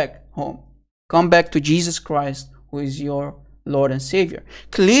come back home. Come back to Jesus Christ, who is your Lord and Savior.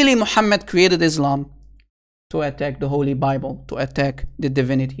 Clearly, Muhammad created Islam to attack the Holy Bible, to attack the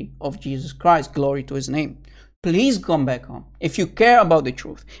divinity of Jesus Christ. Glory to his name. Please come back home if you care about the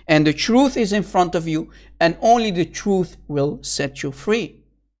truth. And the truth is in front of you, and only the truth will set you free.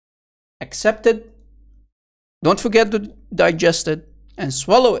 Accept it. Don't forget to digest it and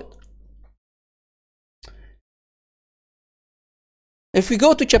swallow it. If we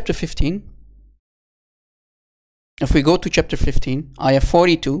go to chapter 15, ayah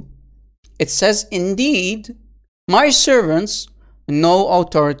 42, it says, "Indeed, my servants, no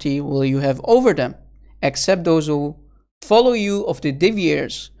authority will you have over them, except those who follow you of the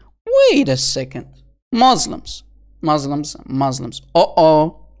deviators." Wait a second. Muslims.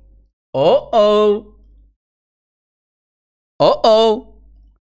 Uh-oh.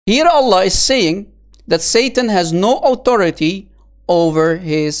 Here Allah is saying that Satan has no authority over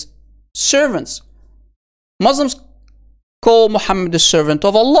his servants. Muslims call Muhammad the servant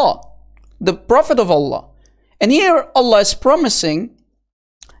of Allah, the prophet of Allah. And here Allah is promising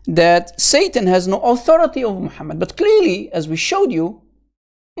that Satan has no authority over Muhammad. But clearly, as we showed you,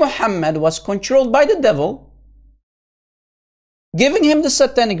 Muhammad was controlled by the devil, giving him the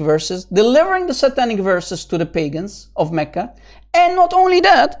satanic verses, delivering the satanic verses to the pagans of Mecca. And not only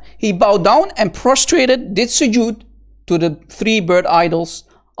that, he bowed down and prostrated, did sujood to the three bird idols,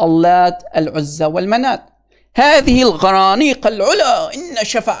 Allat, Al-Uzza, Wal-Manat. هذه الغرانيق العلا إن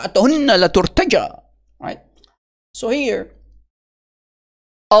شفاعتهن لترتجى. right? So here,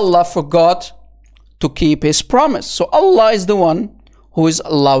 Allah forgot to keep his promise. So Allah is the one who is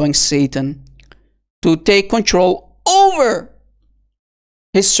allowing Satan to take control over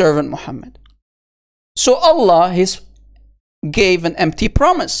his servant Muhammad. So Allah gave an empty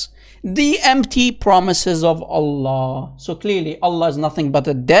promise. The empty promises of Allah. So clearly Allah is nothing but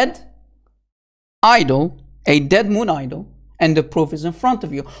a dead idol, a dead moon idol, and the proof is in front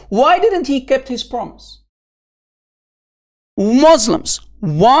of you. Why didn't he keep his promise? Muslims,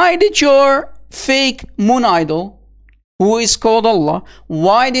 why did your fake moon idol, who is called Allah,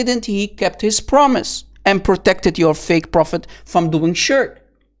 why didn't he keep his promise and protected your fake prophet from doing shirk?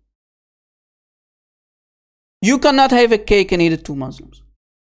 You cannot have a cake and eat it too, Muslims.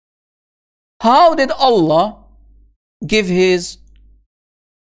 How did Allah give his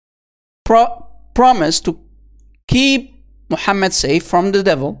promise to keep Muhammad safe from the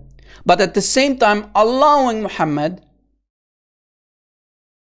devil, but at the same time allowing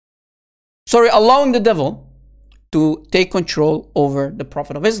allowing the devil to take control over the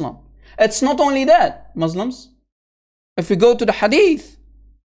Prophet of Islam? It's not only that, Muslims. If we go to the hadith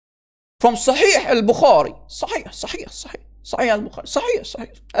from Sahih al-Bukhari, Sahih al-Bukhari,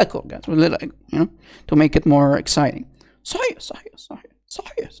 Sahih. Echo, guys, a little echo, you know, to make it more exciting. Sahih.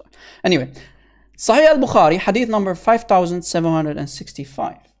 Anyway, Sahih al-Bukhari, hadith number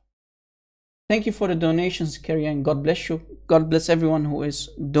 5765. Thank you for the donations, Kerry, and God bless you. God bless everyone who is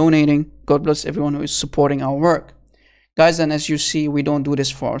donating. God bless everyone who is supporting our work. Guys, and as you see, we don't do this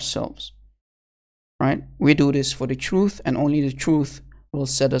for ourselves, right? We do this for the truth, and only the truth will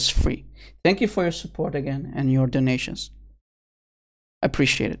set us free. Thank you for your support again and your donations.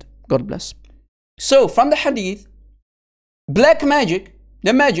 Appreciate it. God bless. So, from the hadith, black magic,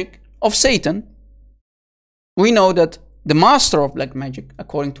 the magic of Satan, we know that the master of black magic,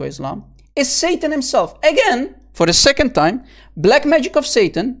 according to Islam, is Satan himself. Again, for the second time, black magic of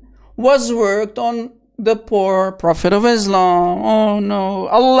Satan was worked on the poor Prophet of Islam. Oh no,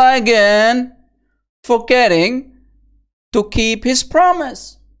 Allah again forgetting to keep his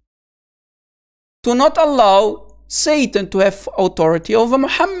promise, to not allow Satan to have authority over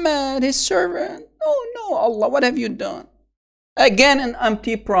Muhammad, his servant. Oh no, Allah, what have you done? Again, an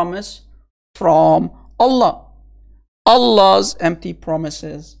empty promise from Allah. Allah's empty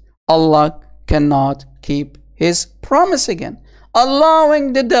promises. Allah cannot keep his promise again.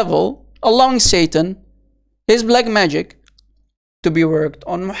 Allowing the devil, allowing Satan, his black magic, to be worked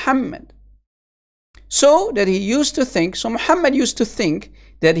on Muhammad. So that he used to think, so Muhammad used to think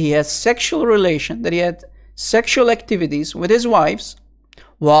that he had sexual relation, that he had sexual activities with his wives,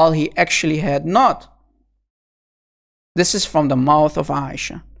 while he actually had not. This is from the mouth of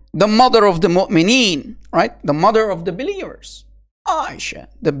Aisha, the mother of the mu'mineen, right? The mother of the believers. Aisha,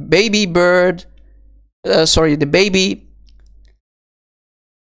 the baby bird, the baby.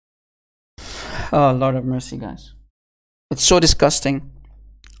 Oh, Lord of mercy, guys. It's so disgusting.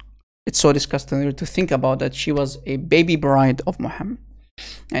 It's so disgusting to think about that she was a baby bride of Muhammad.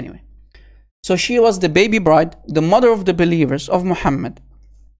 Anyway, so she was the baby bride, the mother of the believers of Muhammad,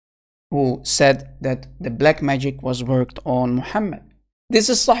 who said that the black magic was worked on Muhammad. This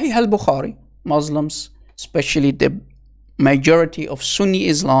is Sahih al-Bukhari. Muslims, especially the majority of Sunni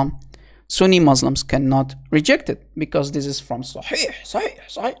Islam, Sunni Muslims cannot reject it because this is from Sahih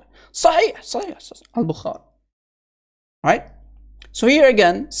al-Bukhari. Right? So here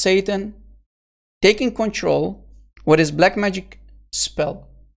again, Satan taking control with his black magic spell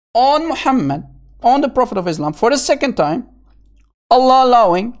on Muhammad, on the Prophet of Islam for the second time, Allah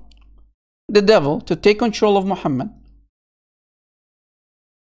allowing the devil to take control of Muhammad,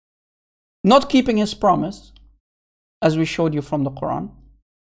 not keeping his promise, as we showed you from the Quran.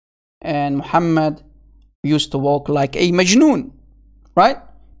 And Muhammad used to walk like a Majnoon, right?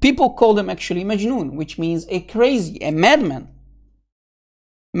 People called him actually Majnoon, which means a crazy, a madman.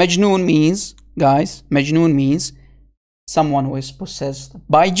 Majnoon means, guys, Majnoon means someone who is possessed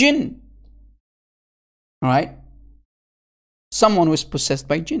by jinn, right? Someone who is possessed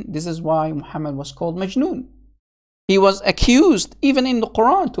by jinn. This is why Muhammad was called Majnoon. He was accused, even in the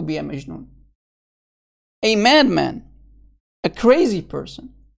Quran, to be a Majnoon, a madman, a crazy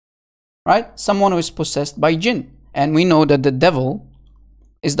person, right? Someone who is possessed by jinn. And we know that the devil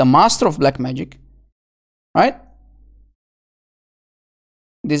is the master of black magic, right?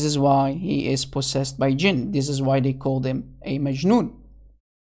 This is why he is possessed by jinn. This is why they called him a Majnoon,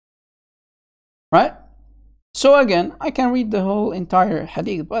 right? So again, I can read the whole entire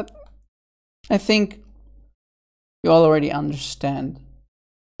hadith, but I think you already understand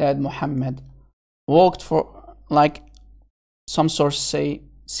that Muhammad walked for, like some sources say,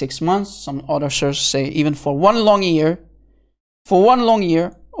 6 months. Some other sources say even for 1 long year. For 1 long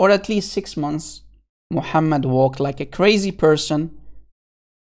year, or at least 6 months, Muhammad walked like a crazy person.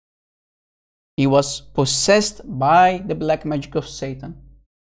 He was possessed by the black magic of Satan,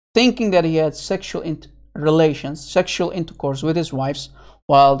 thinking that he had sexual intercourse with his wives,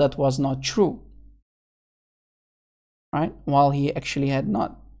 while that was not true. Right? While he actually had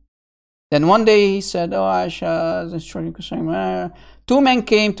not. Then one day he said, "Oh, Aisha, 2 men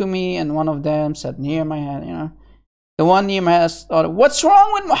came to me, and one of them sat near my head, The one near my head thought, 'What's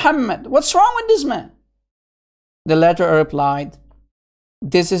wrong with Muhammad? What's wrong with this man?' The latter replied,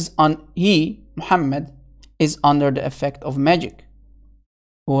 Muhammad, is under the effect of magic.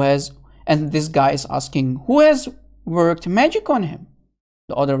 And this guy is asking, who has worked magic on him?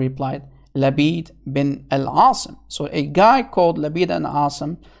 The other replied, Labid bin al-Asim. So a guy called Labid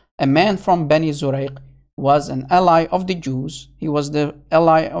al-Asim, a man from Bani Zurayq, was an ally of the Jews. He was the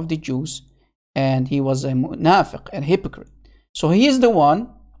ally of the Jews, and he was a munafiq, a hypocrite. So he is the one,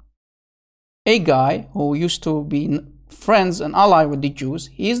 a guy who used to be friends and ally with the Jews.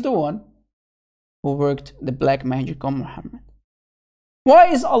 He is the one who worked the black magic on Muhammad. Why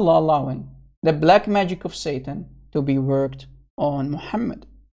is Allah allowing the black magic of Satan to be worked on Muhammad?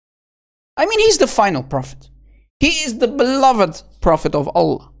 I mean, he's the final prophet. He is the beloved prophet of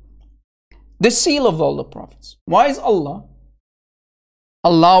Allah, the seal of all the prophets. Why is Allah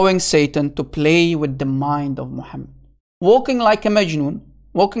allowing Satan to play with the mind of Muhammad, walking like a majnoon,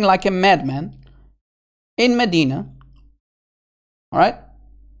 walking like a madman in Medina, all right?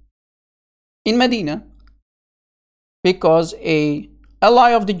 In Medina, because a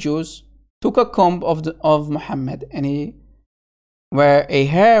ally of the Jews took a comb of Muhammad, and where a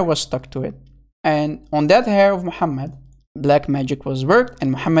hair was stuck to it, and on that hair of Muhammad, black magic was worked,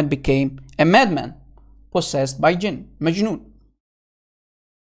 and Muhammad became a madman, possessed by jinn, majnoon.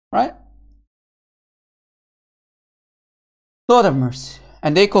 Right? Lord have mercy.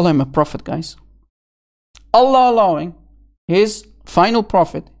 And they call him a prophet, guys. Allah allowing his final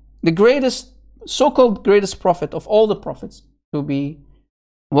prophet, the greatest, so-called greatest prophet of all the prophets, to be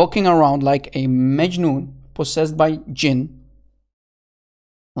walking around like a majnoon, possessed by jinn,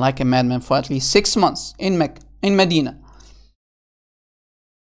 like a madman, for at least 6 months in Mecca, in Medina.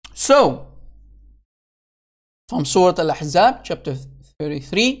 So, from Surah Al-Ahzab, chapter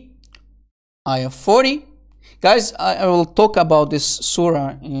 33, ayah 40. Guys, I will talk about this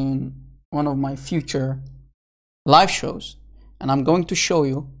surah in one of my future live shows, and I'm going to show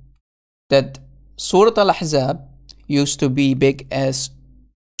you that Surah Al-Ahzab used to be big as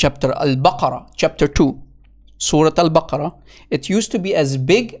chapter Al-Baqarah, chapter 2. Surah Al-Baqarah, it used to be as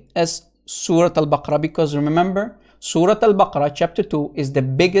big as Surah Al-Baqarah, because remember, Surah Al-Baqarah, chapter 2, is the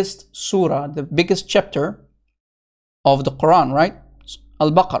biggest surah, the biggest chapter of the Quran, right?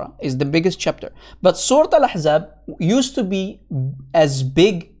 Al-Baqarah is the biggest chapter. But Surah Al-Ahzab used to be as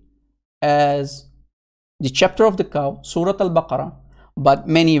big as the chapter of the cow, Surah Al-Baqarah, but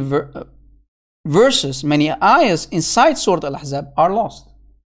many verses, many ayahs inside Surah Al-Ahzab are lost.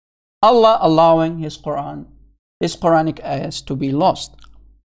 Allah allowing His Quranic ayahs to be lost.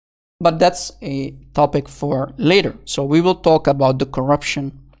 But that's a topic for later. So we will talk about the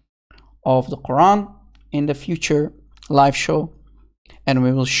corruption of the Quran in the future live show, and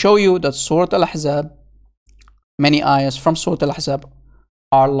we will show you that Surah Al-Ahzab, many ayahs from Surah Al-Ahzab,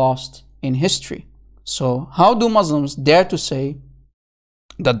 are lost in history. So how do Muslims dare to say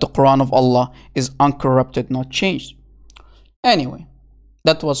that the Quran of Allah is uncorrupted, not changed? Anyway,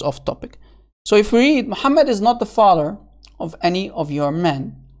 that was off topic. So if we read, Muhammad is not the father of any of your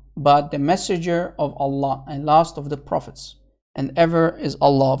men, but the messenger of Allah and last of the prophets, and ever is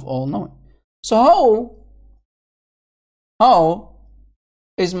Allah of all knowing. So how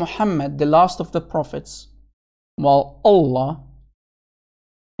is Muhammad the last of the prophets, while Allah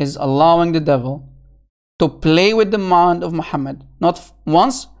is allowing the devil to play with the mind of Muhammad, not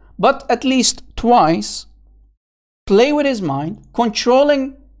once, but at least twice, play with his mind,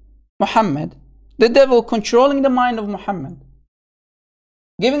 controlling Muhammad, the devil controlling the mind of Muhammad,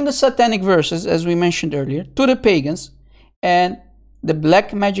 giving the satanic verses, as we mentioned earlier, to the pagans, and the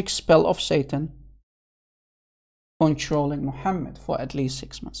black magic spell of Satan controlling Muhammad for at least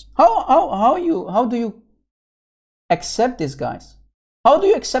 6 months. How do you accept this, guys? How do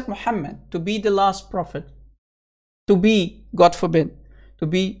you accept Muhammad to be the last prophet, to be, God forbid, to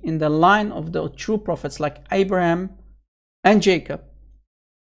be in the line of the true prophets like Abraham and Jacob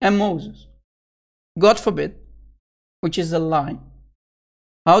and Moses? God forbid, which is a lie.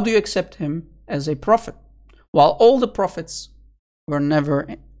 How do you accept him as a prophet, while all the prophets were never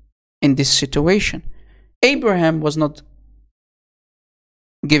in this situation? Abraham was not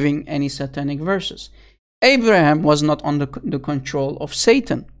giving any satanic verses. Abraham was not under the control of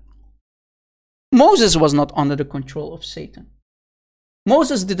Satan. Moses was not under the control of Satan.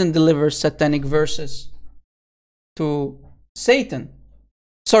 Moses didn't deliver satanic verses to Satan,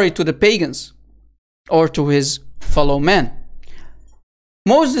 to the pagans or to his fellow men.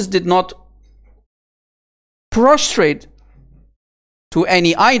 Moses did not prostrate to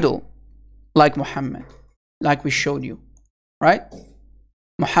any idol like Muhammad, like we showed you, right?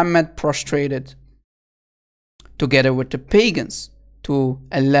 Muhammad prostrated together with the pagans to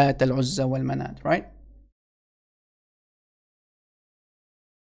Allat, Al-Uzza, Wal-Manat, right?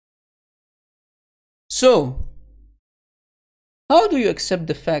 So, how do you accept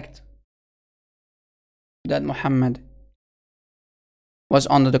the fact that Muhammad was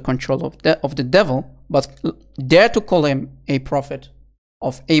under the control of the devil, but dare to call him a prophet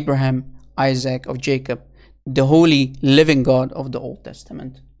of Abraham, Isaac, of Jacob, the holy living God of the Old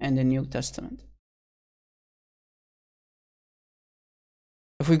Testament and the New Testament?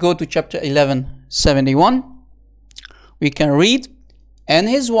 If we go to chapter 11:71, we can read, "And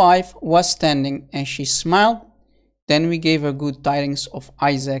his wife was standing, and she smiled. Then we gave her good tidings of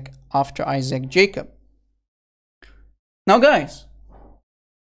Isaac, after Isaac, Jacob." Now guys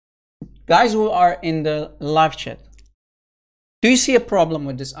who are in the live chat, do you see a problem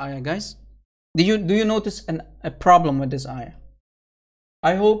with this ayah, guys? Do you notice a problem with this ayah?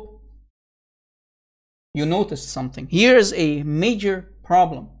 I hope you noticed something. Here is a major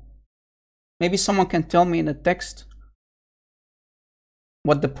problem. Maybe someone can tell me in the text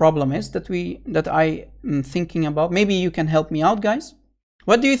what the problem is that I am thinking about. Maybe you can help me out, guys.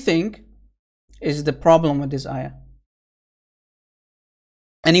 What do you think is the problem with this ayah?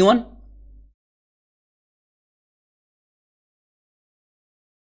 Anyone?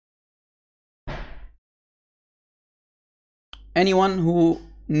 Anyone who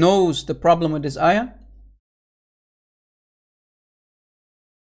knows the problem with this ayah?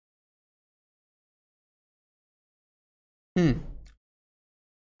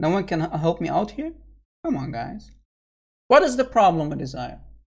 No one can help me out here? Come on, guys. What is the problem with this ayah?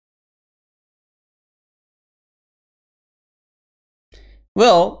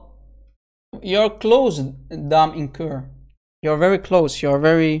 Well, you're close, Dam Incur. You're very close. You're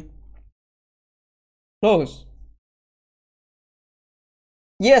very close.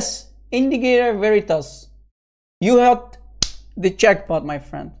 Yes, Indicator Veritas. You had the jackpot, my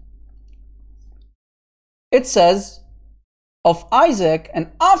friend. It says, of Isaac,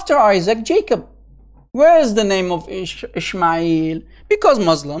 and after Isaac, Jacob. Where is the name of Ishmael? Because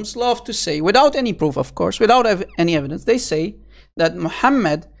Muslims love to say, without any proof, of course, without any evidence, they say that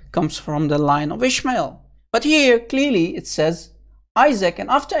Muhammad comes from the line of Ishmael. But here, clearly, it says Isaac, and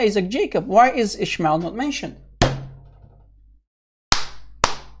after Isaac, Jacob. Why is Ishmael not mentioned?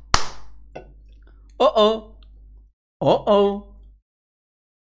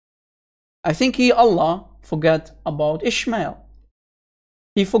 I think Allah forgot about Ishmael.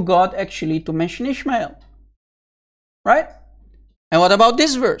 He forgot actually to mention Ishmael. Right? And what about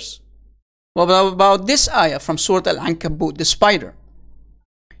this verse? What about this ayah from Surah Al-Ankabut, the spider?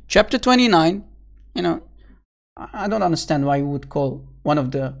 Chapter 29, I don't understand why you would call one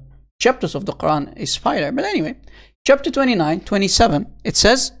of the chapters of the Quran a spider. But anyway, chapter 29, 27, it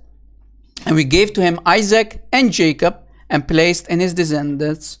says, and we gave to him Isaac and Jacob and placed in his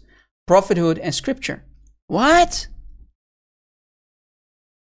descendants prophethood and scripture. What?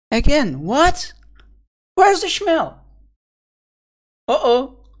 Again, what? Where's Ishmael?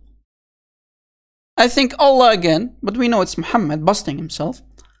 I think Allah again, but we know it's Muhammad busting himself.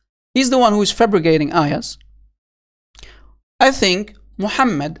 He's the one who is fabricating ayahs. I think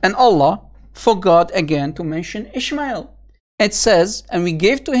Muhammad and Allah forgot again to mention Ishmael. It says, and we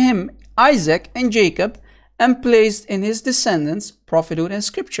gave to him Isaac and Jacob and placed in his descendants prophethood and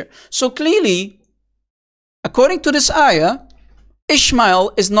scripture. So clearly, according to this ayah,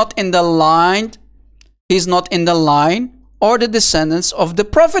 Ishmael is not in the line, he's not in the line or the descendants of the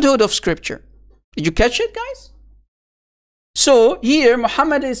prophethood of scripture. Did you catch it, guys? So here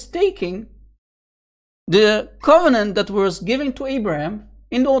Muhammad is taking the covenant that was given to Abraham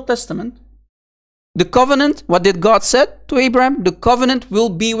in the Old Testament. The covenant, what did God said to Abraham? The covenant will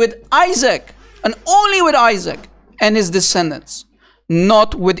be with Isaac, and only with Isaac and his descendants,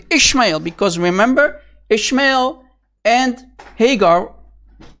 not with Ishmael. Because remember, Ishmael and Hagar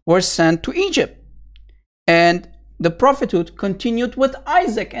were sent to Egypt, and the prophethood continued with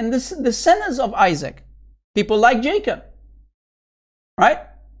Isaac and the descendants of Isaac, people like Jacob, right?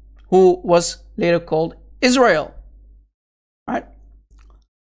 Who was later called Israel, right?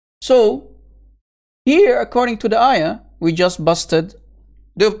 So here, according to the ayah, we just busted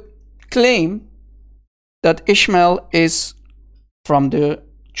the claim that Ishmael is from the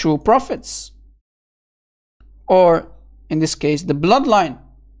true prophets, or in this case, the bloodline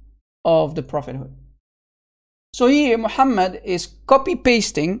of the prophethood. So here Muhammad is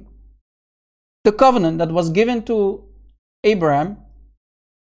copy-pasting the covenant that was given to Abraham,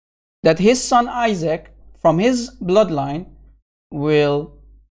 that his son Isaac, from his bloodline, will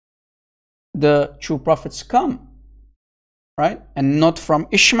the true prophets come, right? And not from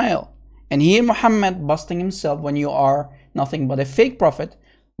Ishmael. And here Muhammad busting himself when you are nothing but a fake prophet,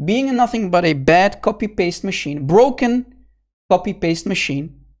 being nothing but a bad copy-paste machine, broken copy-paste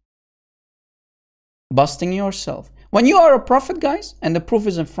machine, busting yourself. When you are a prophet, guys, and the proof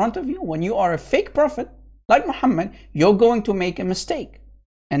is in front of you, when you are a fake prophet like Muhammad, you're going to make a mistake.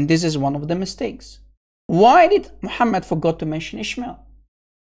 And this is one of the mistakes. Why did Muhammad forget to mention Ishmael?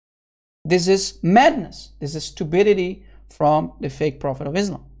 This is madness. This is stupidity from the fake prophet of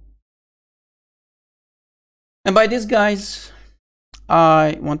Islam. And by this, guys,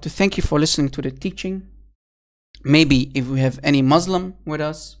 I want to thank you for listening to the teaching. Maybe if we have any Muslim with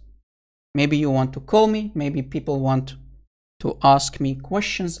us, maybe you want to call me, maybe people want to ask me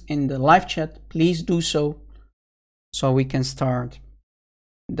questions in the live chat, please do so we can start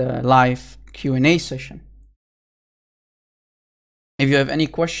the live Q&A session. If you have any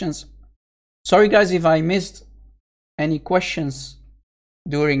questions, sorry guys if I missed any questions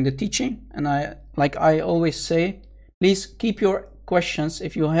during the teaching, and like I always say, please keep your questions.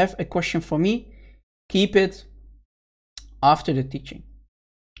 If you have a question for me, keep it after the teaching.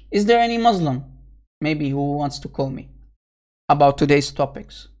 Is there any Muslim maybe who wants to call me about today's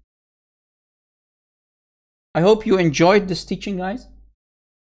topics? I hope you enjoyed this teaching, guys.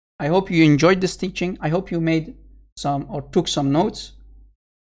 I hope you enjoyed this teaching. I hope you made some or took some notes.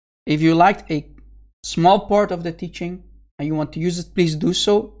 If you liked a small part of the teaching and you want to use it, please do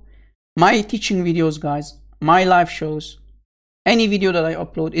so. My teaching videos, guys, my live shows, any video that I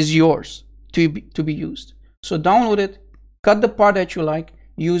upload is yours to be used. So download it, cut the part that you like,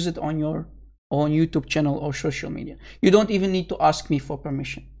 use it on your own YouTube channel or social media. You don't even need to ask me for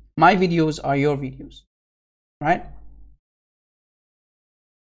permission. My videos are your videos, right?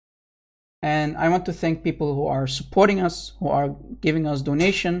 And I want to thank people who are supporting us, who are giving us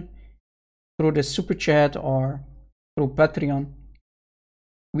donation through the super chat or through Patreon.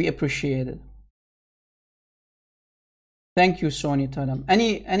 We appreciate it. Thank you, Sonia Tadam.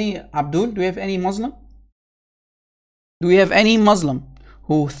 Any Abdul, do we have any Muslim? Do we have any Muslim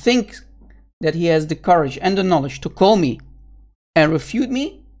who thinks that he has the courage and the knowledge to call me and refute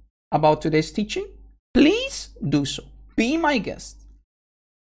me about today's teaching? Please do so. Be my guest.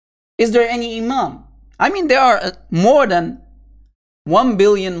 Is there any Imam? I mean, there are more than 1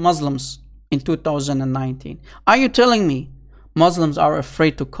 billion Muslims in 2019. Are you telling me Muslims are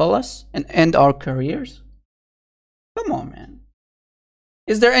afraid to call us and end our careers? Come on, man.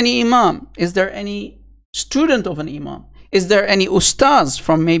 Is there any Imam? Is there any student of an Imam? Is there any Ustaz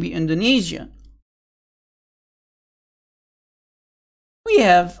from maybe Indonesia?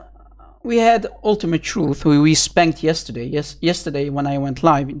 We had Ultimate Truth, who we spanked yesterday. Yes, yesterday when I went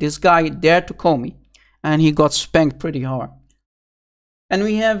live, this guy dared to call me and he got spanked pretty hard. And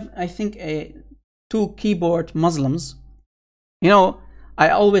we have, I think, two keyboard Muslims. You know, I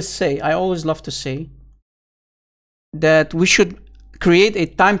always love to say that we should create a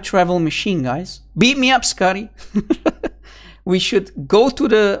time travel machine, guys. Beat me up, Scotty. We should go to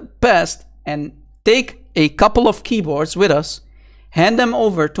the past and take a couple of keyboards with us, hand them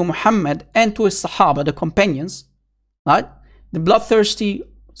over to Muhammad and to his Sahaba, the companions, right? The bloodthirsty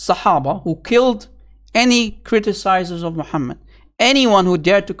Sahaba who killed any criticizers of Muhammad, anyone who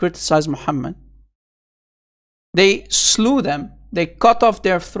dared to criticize Muhammad. They slew them, they cut off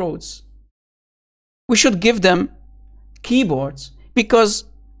their throats. We should give them keyboards because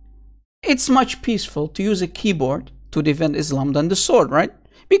it's much peaceful to use a keyboard to defend Islam than the sword, right?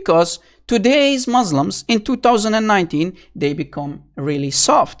 Because today's Muslims in 2019, they become really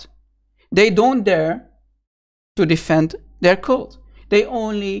soft. They don't dare to defend their cult. They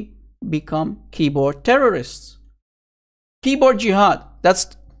only become keyboard terrorists. Keyboard jihad,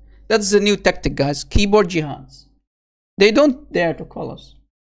 that's the new tactic, guys. Keyboard jihads. They don't dare to call us.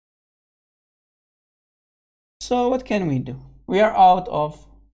 So what can we do? We are out of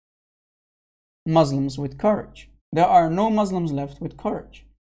Muslims with courage. There are no Muslims left with courage.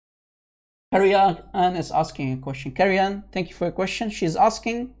 Carrie-Anne is asking a question. Carrie-Anne, thank you for your question. She's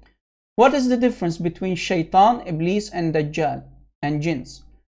asking, what is the difference between Shaitan, Iblis, and Dajjal and jinns?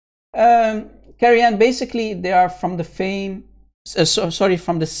 Carrie-Anne, basically they are from the same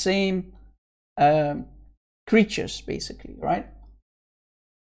creatures, basically, right?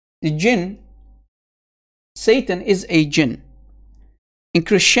 the jinn, Satan is a jinn. In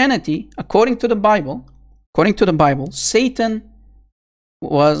Christianity, according to the Bible, Satan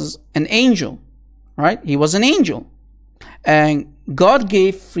was an angel, right? He was an angel. And God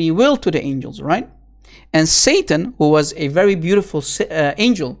gave free will to the angels, right? And Satan, who was a very beautiful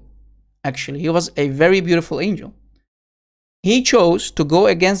angel, actually, he was a very beautiful angel. He chose to go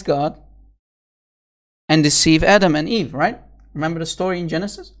against God and deceive Adam and Eve, right? Remember the story in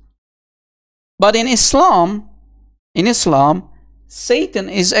Genesis? But in Islam, Satan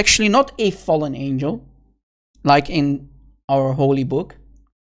is actually not a fallen angel, like in our holy book.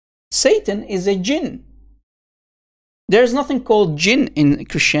 Satan is a jinn. There's nothing called jinn in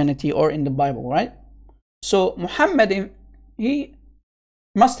Christianity or in the Bible, right? So Muhammad, he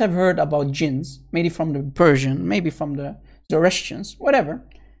must have heard about jinns, maybe from the Persian, maybe from the Zoroastrians, whatever.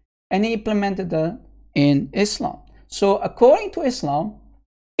 And he implemented that in Islam. So according to Islam,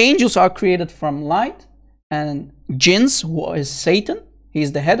 angels are created from light, and jinns, who is Satan, he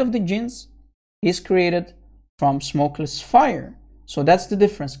is the head of the jinns, he is created from smokeless fire. So that's the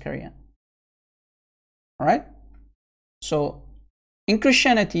difference, Karian. Alright? So in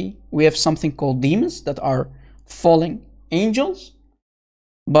Christianity, we have something called demons that are fallen angels,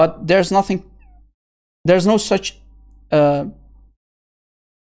 but there's no such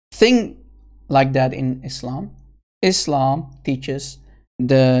thing like that in Islam. Islam teaches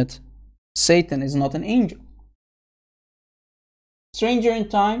that Satan is not an angel. Stranger in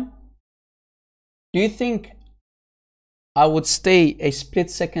time, do you think I would stay a split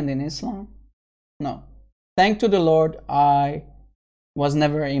second in Islam? No. Thank to the Lord, I was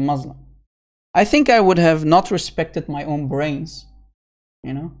never a Muslim. I think I would have not respected my own brains,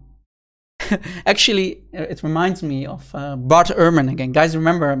 you know. Actually, it reminds me of Bart Ehrman again. Guys,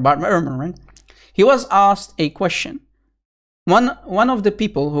 remember Bart Ehrman, right? He was asked a question. One of the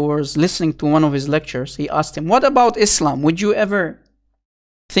people who was listening to one of his lectures, he asked him, what about Islam? Would you ever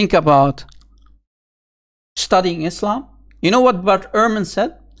think about studying Islam? You know what Bart Ehrman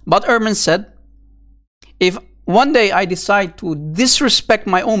said? Bart Ehrman said, if one day I decide to disrespect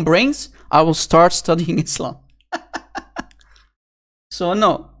my own brains, I will start studying Islam. So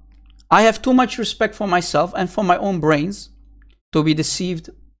no, I have too much respect for myself and for my own brains to be deceived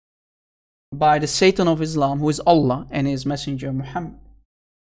by the Satan of Islam, who is Allah and his messenger Muhammad.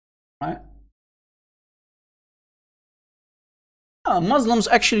 Right? Muslims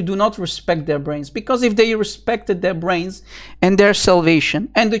actually do not respect their brains, because if they respected their brains and their salvation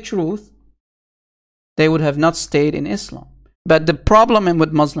and the truth, they would have not stayed in Islam. But the problem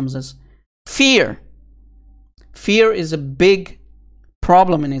with Muslims is fear. Fear is a big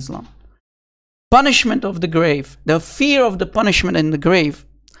problem in Islam. Punishment of the grave, the fear of the punishment in the grave.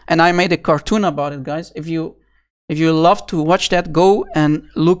 And I made a cartoon about it, guys. If you love to watch that, go and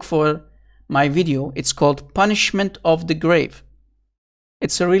look for my video. It's called Punishment of the Grave.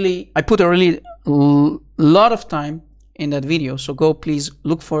 I put a really lot of time in that video, so go please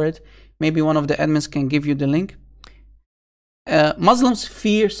look for it. Maybe one of the admins can give you the link. Muslims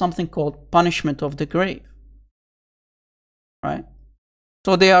fear something called punishment of the grave, right?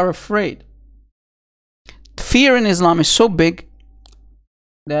 So they are afraid. Fear in Islam is so big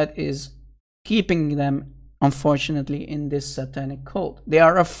that is keeping them, unfortunately, in this satanic cult. They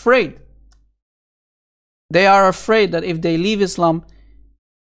are afraid. They are afraid that if they leave Islam,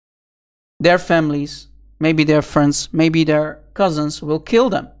 their families, maybe their friends, maybe their cousins will kill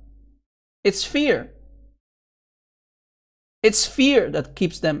them. It's fear. It's fear that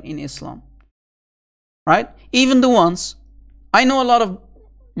keeps them in Islam. Right? Even the ones, I know a lot of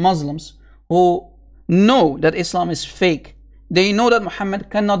Muslims who know that Islam is fake. They know that Muhammad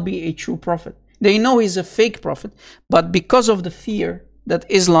cannot be a true prophet. They know he's a fake prophet. But because of the fear that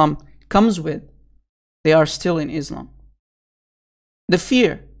Islam comes with, they are still in Islam. The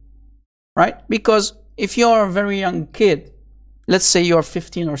fear. Right? Because if you're a very young kid, let's say you're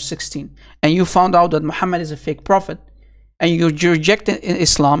 15 or 16, and you found out that Muhammad is a fake prophet, and you rejected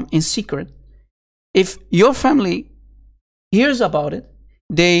Islam in secret, if your family hears about it,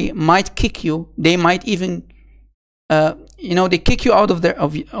 they might kick you. They might even, they kick you out of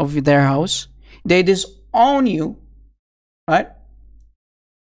their house. They disown you, right?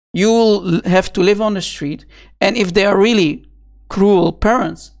 You will have to live on the street, and if they are really cruel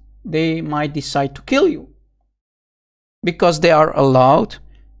parents, they might decide to kill you, because they are allowed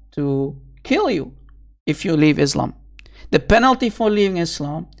to kill you if you leave Islam. The penalty for leaving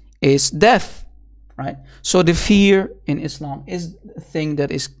Islam is death, right? So the fear in Islam is the thing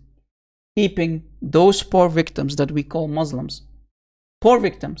that is keeping those poor victims that we call Muslims, poor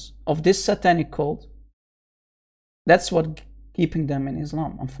victims of this satanic cult. That's what keeping them in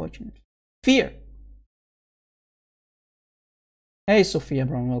Islam, unfortunately. Fear. Hey Sophia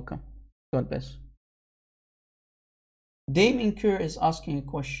Brown, welcome. God bless. Dame Incur is asking a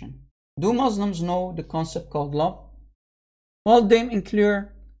question. Do Muslims know the concept called love? Well, Dame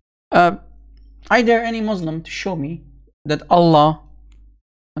Incur, I dare any Muslim to show me that Allah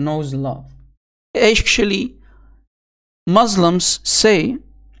knows love. Actually, Muslims say,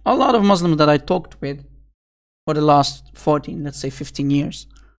 a lot of Muslims that I talked with for the last 14, let's say 15 years,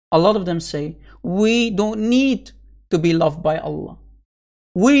 a lot of them say, we don't need to be loved by Allah.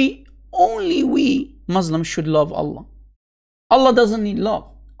 Only we Muslims should love Allah. Allah doesn't need love.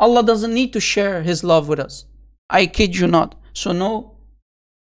 Allah doesn't need to share His love with us. I kid you not. So no,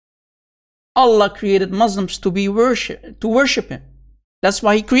 Allah created Muslims to worship Him. That's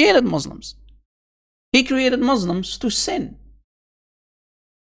why He created Muslims. He created Muslims to sin.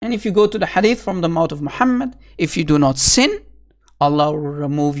 And if you go to the hadith from the mouth of Muhammad, if you do not sin, Allah will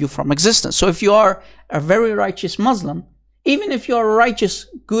remove you from existence. So if you are a very righteous Muslim, even if you are a righteous,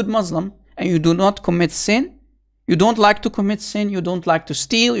 good Muslim, and you do not commit sin, you don't like to commit sin, you don't like to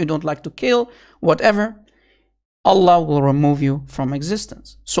steal, you don't like to kill, whatever, Allah will remove you from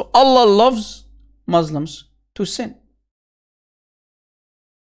existence. So Allah loves Muslims to sin.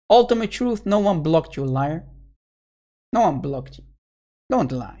 Ultimate truth, no one blocked you, liar. No one blocked you.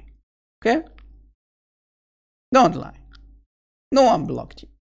 Don't lie. Okay? Don't lie. No one blocked you.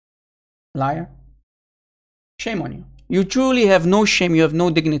 Liar. Shame on you. You truly have no shame, you have no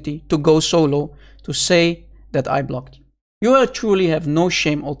dignity to go solo to say that I blocked you. You truly have no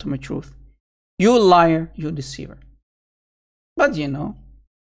shame, ultimate truth. You liar, you deceiver. But you know,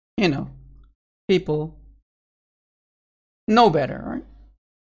 people know better, right?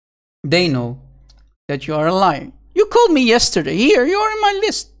 They know that you are a liar. You called me yesterday. Here, you are in my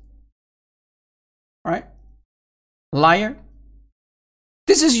list. Right? Liar.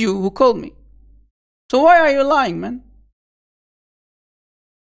 This is you who called me. So why are you lying, man?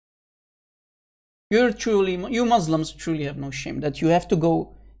 You Muslims truly have no shame that you have to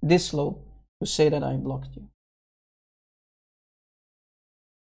go this low to say that I blocked you.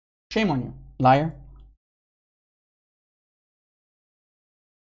 Shame on you, liar.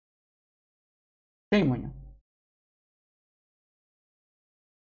 Shame on you.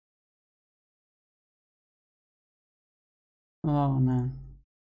 Oh man.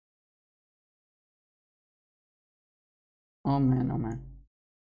 Oh man, oh man.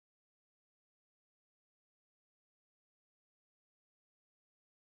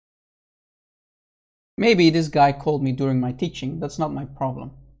 Maybe this guy called me during my teaching. That's not my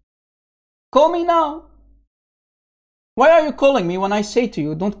problem. Call me now. Why are you calling me when I say to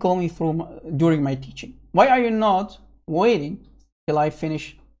you, don't call me during my teaching? Why are you not waiting till I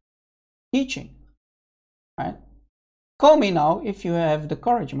finish teaching? Right? Call me now if you have the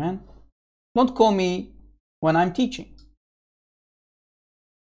courage, man. Don't call me when I'm teaching.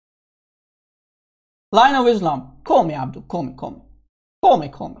 Line of Islam. Call me, Abdul. Call me. Call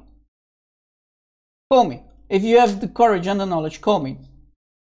me. If you have the courage and the knowledge, call me.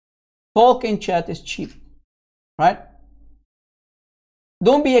 Talk in chat is cheap. Right?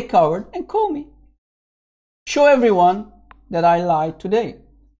 Don't be a coward and call me. Show everyone that I lied today.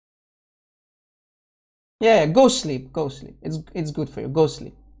 Yeah, go sleep. It's good for you. Go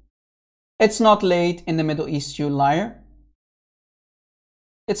sleep. It's not late in the Middle East, you liar.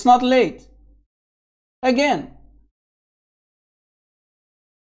 It's not late. Again.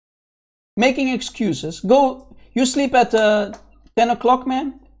 Making excuses. You sleep at 10 o'clock,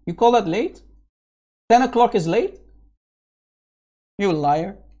 man? You call that late? 10 o'clock is late? You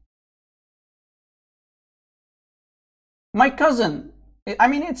liar. My cousin, I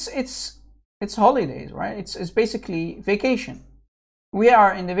mean, it's holidays, right? It's basically vacation. We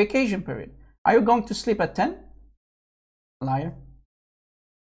are in the vacation period. Are you going to sleep at 10? Liar.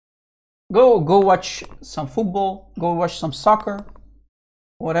 Go watch some football. Go watch some soccer.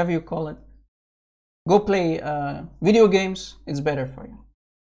 Whatever you call it. Go play video games. It's better for you.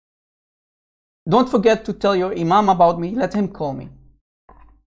 Don't forget to tell your imam about me. Let him call me.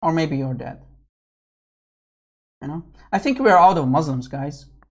 Or maybe your dad. You know? I think we're out of Muslims, guys.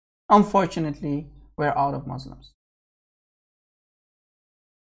 Unfortunately, we're out of Muslims.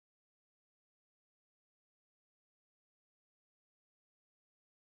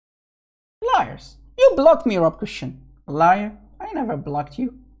 Liars. You blocked me, Rob Christian. Liar. I never blocked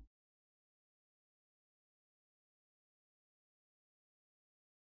you.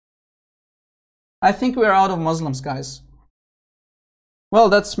 I think we're out of Muslims, guys. Well,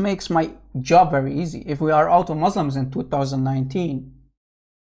 that makes my job very easy. If we are out of Muslims in 2019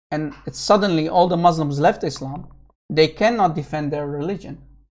 and it's suddenly all the Muslims left Islam, they cannot defend their religion.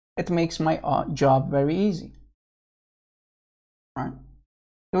 It makes my job very easy. Right?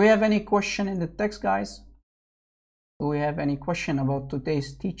 Do we have any question in the text, guys? Do we have any question about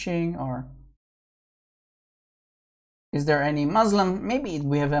today's teaching, or is there any Muslim? Maybe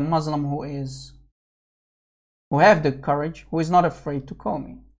we have a Muslim who have the courage, who is not afraid to call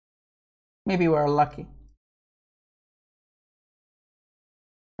me. Maybe we're lucky.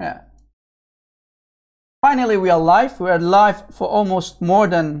 Yeah. Finally, we are live. We are live for almost more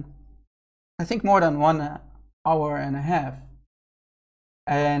than 1 hour and a half.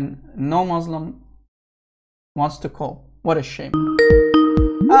 And no Muslim wants to call. What a shame.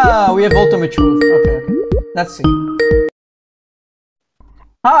 We have ultimate truth. Okay. Let's see.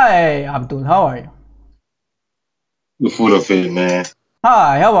 Hi, Abdul. How are you? You're full of it, man.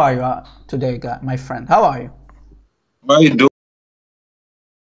 Hi, how are you today, my friend? How are you? How you doing?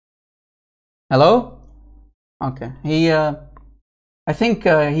 Hello? Okay. I think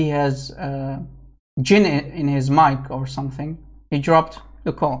he has jinn in his mic or something. He dropped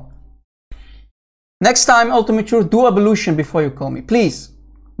the call. Next time, Ultimate Truth, do ablution before you call me. Please,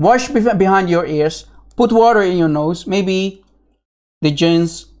 wash behind your ears. Put water in your nose. Maybe the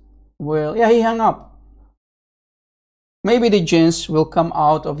jinns will... Yeah, he hung up. Maybe the jinns will come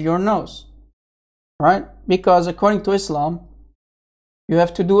out of your nose. Right? Because according to Islam, you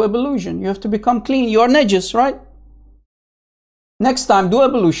have to do ablution. You have to become clean. You are najis, right? Next time, do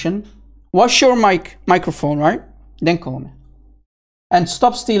ablution. Wash your microphone, right? Then call me. And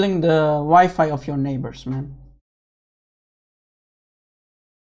stop stealing the Wi-Fi of your neighbors, man.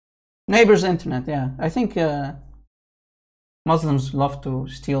 Neighbors' internet, yeah. I think Muslims love to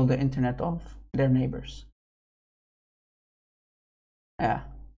steal the internet of their neighbors. Yeah.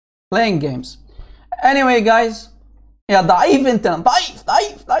 Playing games. Anyway, guys. Yeah, ضعيف internet. ضعيف.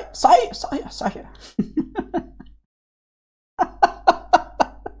 صحيح.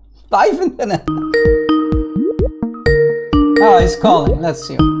 ضعيف internet. Oh, he's calling. Let's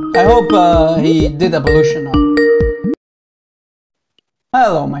see. I hope he did ablution now.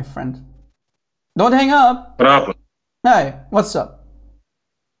 Hello, my friend. Don't hang up. What happened? Hey, what's up?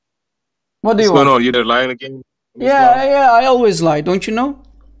 What do you want? What's going want? on? You're lying again? Yeah, I always lie, don't you know?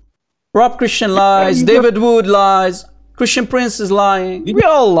 Rob Christian lies, David Wood lies, Christian Prince is lying. We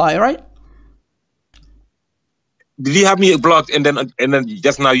all lie, right? Did you have me blocked and then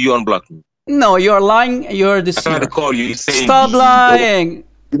just now you unblocked me? No, you're lying, you're a deceiver. I tried to call you saying... Stop lying!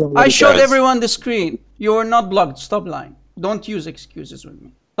 I showed everyone the screen. You are not blocked. Stop lying. Don't use excuses with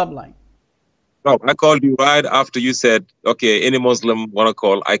me. Stop lying. No, I called you right after you said, okay, any Muslim want to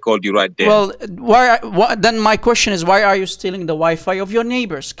call, I called you right there. Well, then my question is, why are you stealing the Wi-Fi of your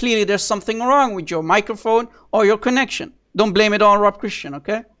neighbors? Clearly, there's something wrong with your microphone or your connection. Don't blame it on Rob Christian,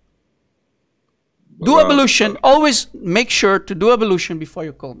 okay? Do ablution. Always make sure to do ablution before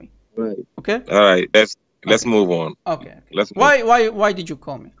you call me. Right. Okay? All right, let's move on. Okay. Let's move. Why did you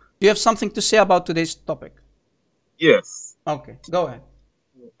call me? Do you have something to say about today's topic? Yes. Okay, go ahead.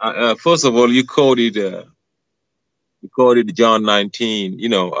 First of all, you quoted John 19. You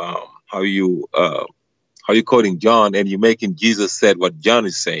know how you quoting John and you're making Jesus said what John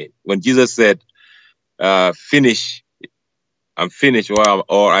is saying. When Jesus said, "Finish, I'm finished,"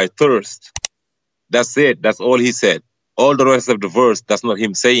 or "I thirst," that's it. That's all he said. All the rest of the verse, that's not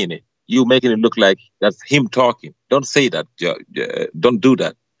him saying it. You making it look like that's him talking. Don't say that. Don't do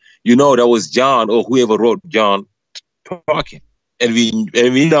that. You know that was John or whoever wrote John talking. And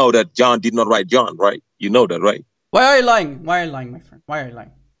we know that John did not write John, right? You know that, right? Why are you lying? Why are you lying, my friend? Why are you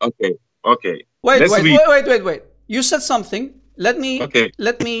lying? Okay. Wait. You said something. Let me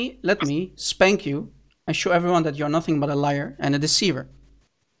spank you and show everyone that you're nothing but a liar and a deceiver.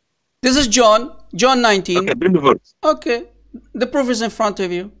 This is John 19. Okay, bring the verse. Okay. The proof is in front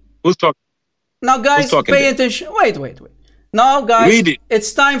of you. Who's talking? Now, guys, pay attention. Wait. Now, guys,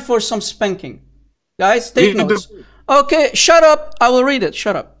 it's time for some spanking. Guys, take notes. Okay, shut up. I will read it.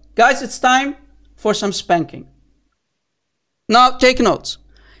 Shut up. Guys, it's time for some spanking. Now, take notes.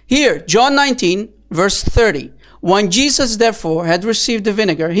 Here, John 19, verse 30. When Jesus, therefore, had received the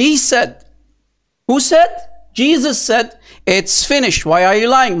vinegar, he said, who said? Jesus said, "It's finished." Why are you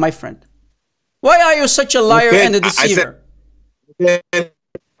lying, my friend? Why are you such a liar and a deceiver?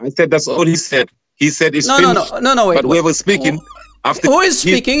 I said that's all he said. He said it's finished. No, wait. But whoever speaking... Who is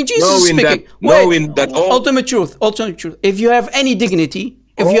speaking? Jesus is speaking. Knowing that all... Ultimate truth. If you have any dignity,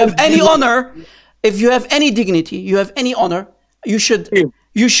 if you have any honor, if you have any dignity, you have any honor, you should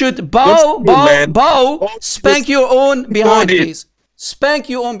bow, spank your own behind, please. Spank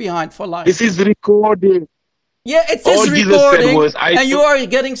your own behind for life. This is recorded. Yeah, it is recording, and you are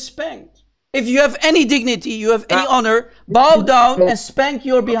getting spanked. If you have any dignity, you have any honor, bow down and spank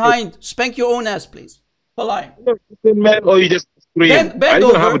your behind. Spank your own ass, please. For lying. Man, or you just scream. Bend Are you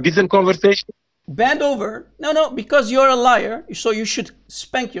over. gonna have a decent conversation? Bend over. No, because you're a liar, so you should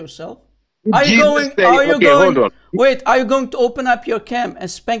spank yourself. Are you going to open up your cam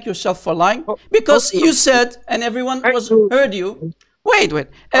and spank yourself for lying? Because you said, and everyone heard you. Wait.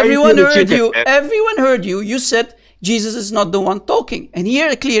 Everyone heard you. You said Jesus is not the one talking. And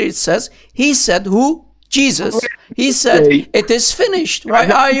here clearly it says, he said who? Jesus. He said, it is finished. Why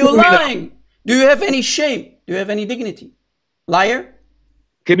are you lying? Do you have any shame? Do you have any dignity? Liar?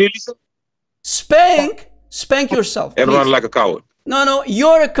 Can you listen? Spank yourself. And run like a coward. No,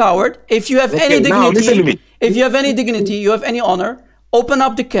 you're a coward. If you have any dignity, you have any honor, open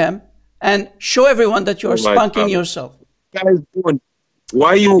up the cam and show everyone that you're spanking yourself.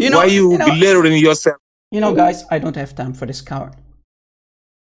 Why are you belittling yourself? Guys, I don't have time for this coward.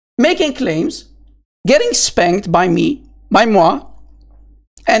 Making claims, getting spanked by moi,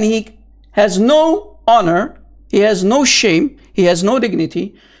 and he has no honor, he has no shame, he has no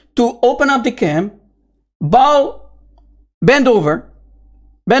dignity to open up the cam, bend over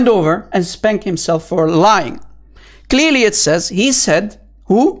and spank himself for lying. Clearly it says, he said,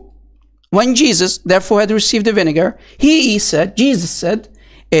 who? When Jesus therefore had received the vinegar, Jesus said,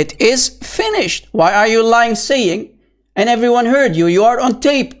 it is finished. Why are you lying saying? And everyone heard you. You are on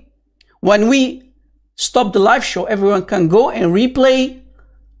tape. When we stop the live show, everyone can go and replay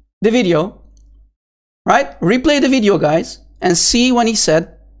the video. Right? Replay the video, guys, and see when he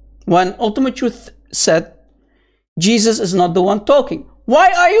said, when Ultimate Truth said, Jesus is not the one talking.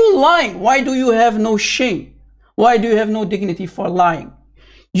 Why are you lying? Why do you have no shame? Why do you have no dignity for lying?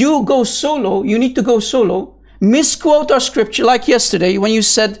 You go solo. You need to go solo. Misquote our scripture like yesterday when you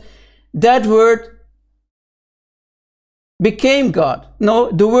said that word became God. No,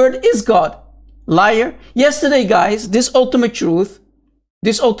 the word is God. Liar. Yesterday, guys, this ultimate truth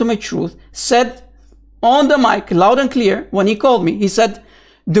said on the mic, loud and clear, when he called me, he said,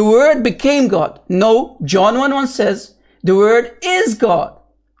 the word became God. No, John 1:1 says, the word is God.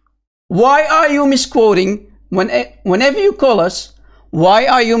 Why are you misquoting? Whenever you call us, why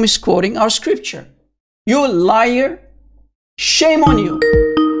are you misquoting our scripture? You liar. Shame on you.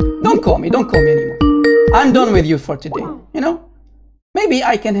 Don't call me anymore. I'm done with you for today. Maybe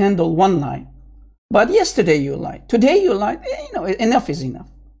I can handle one lie. But yesterday you lied. Today you lied. Enough is enough.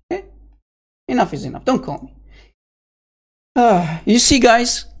 Okay? Enough is enough. Don't call me. You see,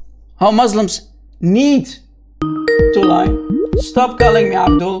 guys, how Muslims need to lie. Stop calling me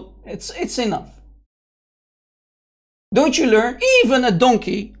Abdul. It's enough. Don't you learn? Even a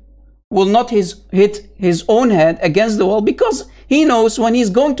donkey will not hit his own head against the wall, because he knows when he's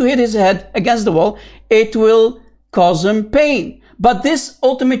going to hit his head against the wall, it will cause him pain. But this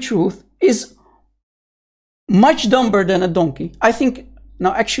ultimate truth is much dumber than a donkey. I think,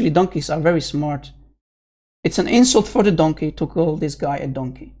 now actually donkeys are very smart. It's an insult for the donkey to call this guy a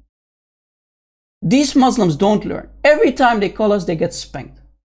donkey. These Muslims don't learn. Every time they call us, they get spanked.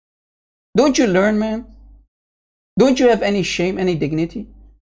 Don't you learn, man? Don't you have any shame, any dignity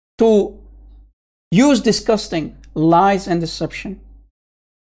to use disgusting lies and deception?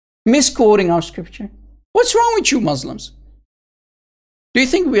 Misquoting our scripture. What's wrong with you Muslims? Do you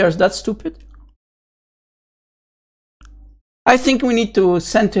think we are that stupid? I think we need to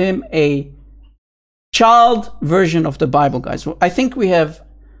send to him a child version of the Bible, guys. I think we have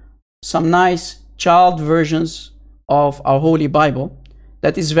some nice child versions of our Holy Bible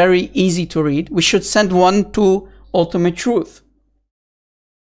that is very easy to read. We should send one to Ultimate Truth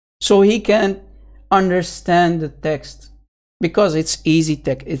so he can understand the text, because it's easy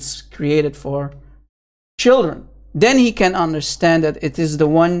text. It's created for children. Then he can understand that it is the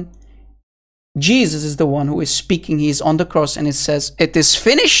one, Jesus is the one who is speaking. He is on the cross and it says, it is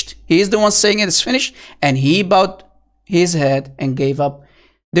finished. He is the one saying it is finished. And he bowed his head and gave up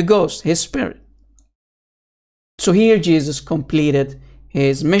the ghost, his spirit. So here Jesus completed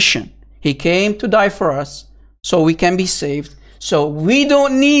his mission. He came to die for us so we can be saved. So we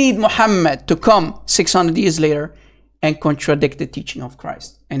don't need Muhammad to come 600 years later and contradict the teaching of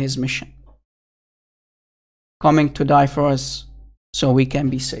Christ and his mission. Coming to die for us so we can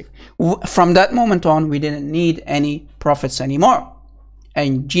be saved. From that moment on, we didn't need any prophets anymore.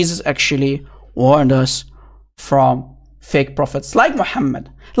 And Jesus actually warned us from fake prophets like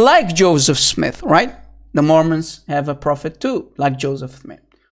Muhammad, like Joseph Smith, right? The Mormons have a prophet too, like Joseph Smith.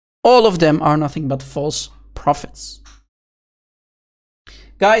 All of them are nothing but false prophets.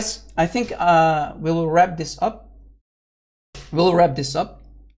 Guys, I think we will wrap this up.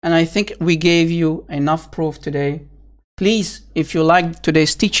 And I think we gave you enough proof today Please, if you liked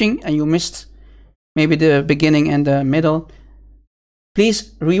today's teaching and you missed maybe the beginning and the middle,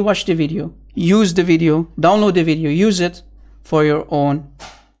 please rewatch the video, use the video, download the video, use it for your own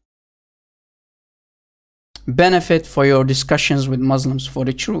benefit, for your discussions with Muslims for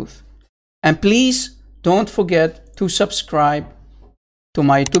the truth. And please don't forget to subscribe to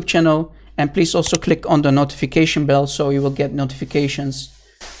my YouTube channel, and please also click on the notification bell so you will get notifications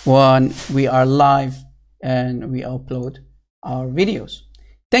when we are live and we upload our videos.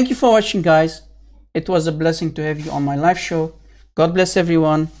 Thank you for watching, guys. It was a blessing to have you on my live show. God bless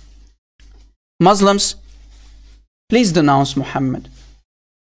everyone. Muslims, please denounce Muhammad.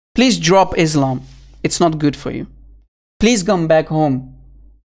 Please drop Islam. It's not good for you. Please come back home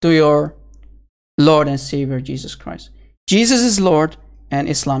to your Lord and Savior, Jesus Christ. Jesus is Lord and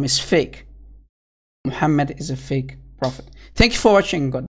Islam is fake. Muhammad is a fake prophet. Thank you for watching. God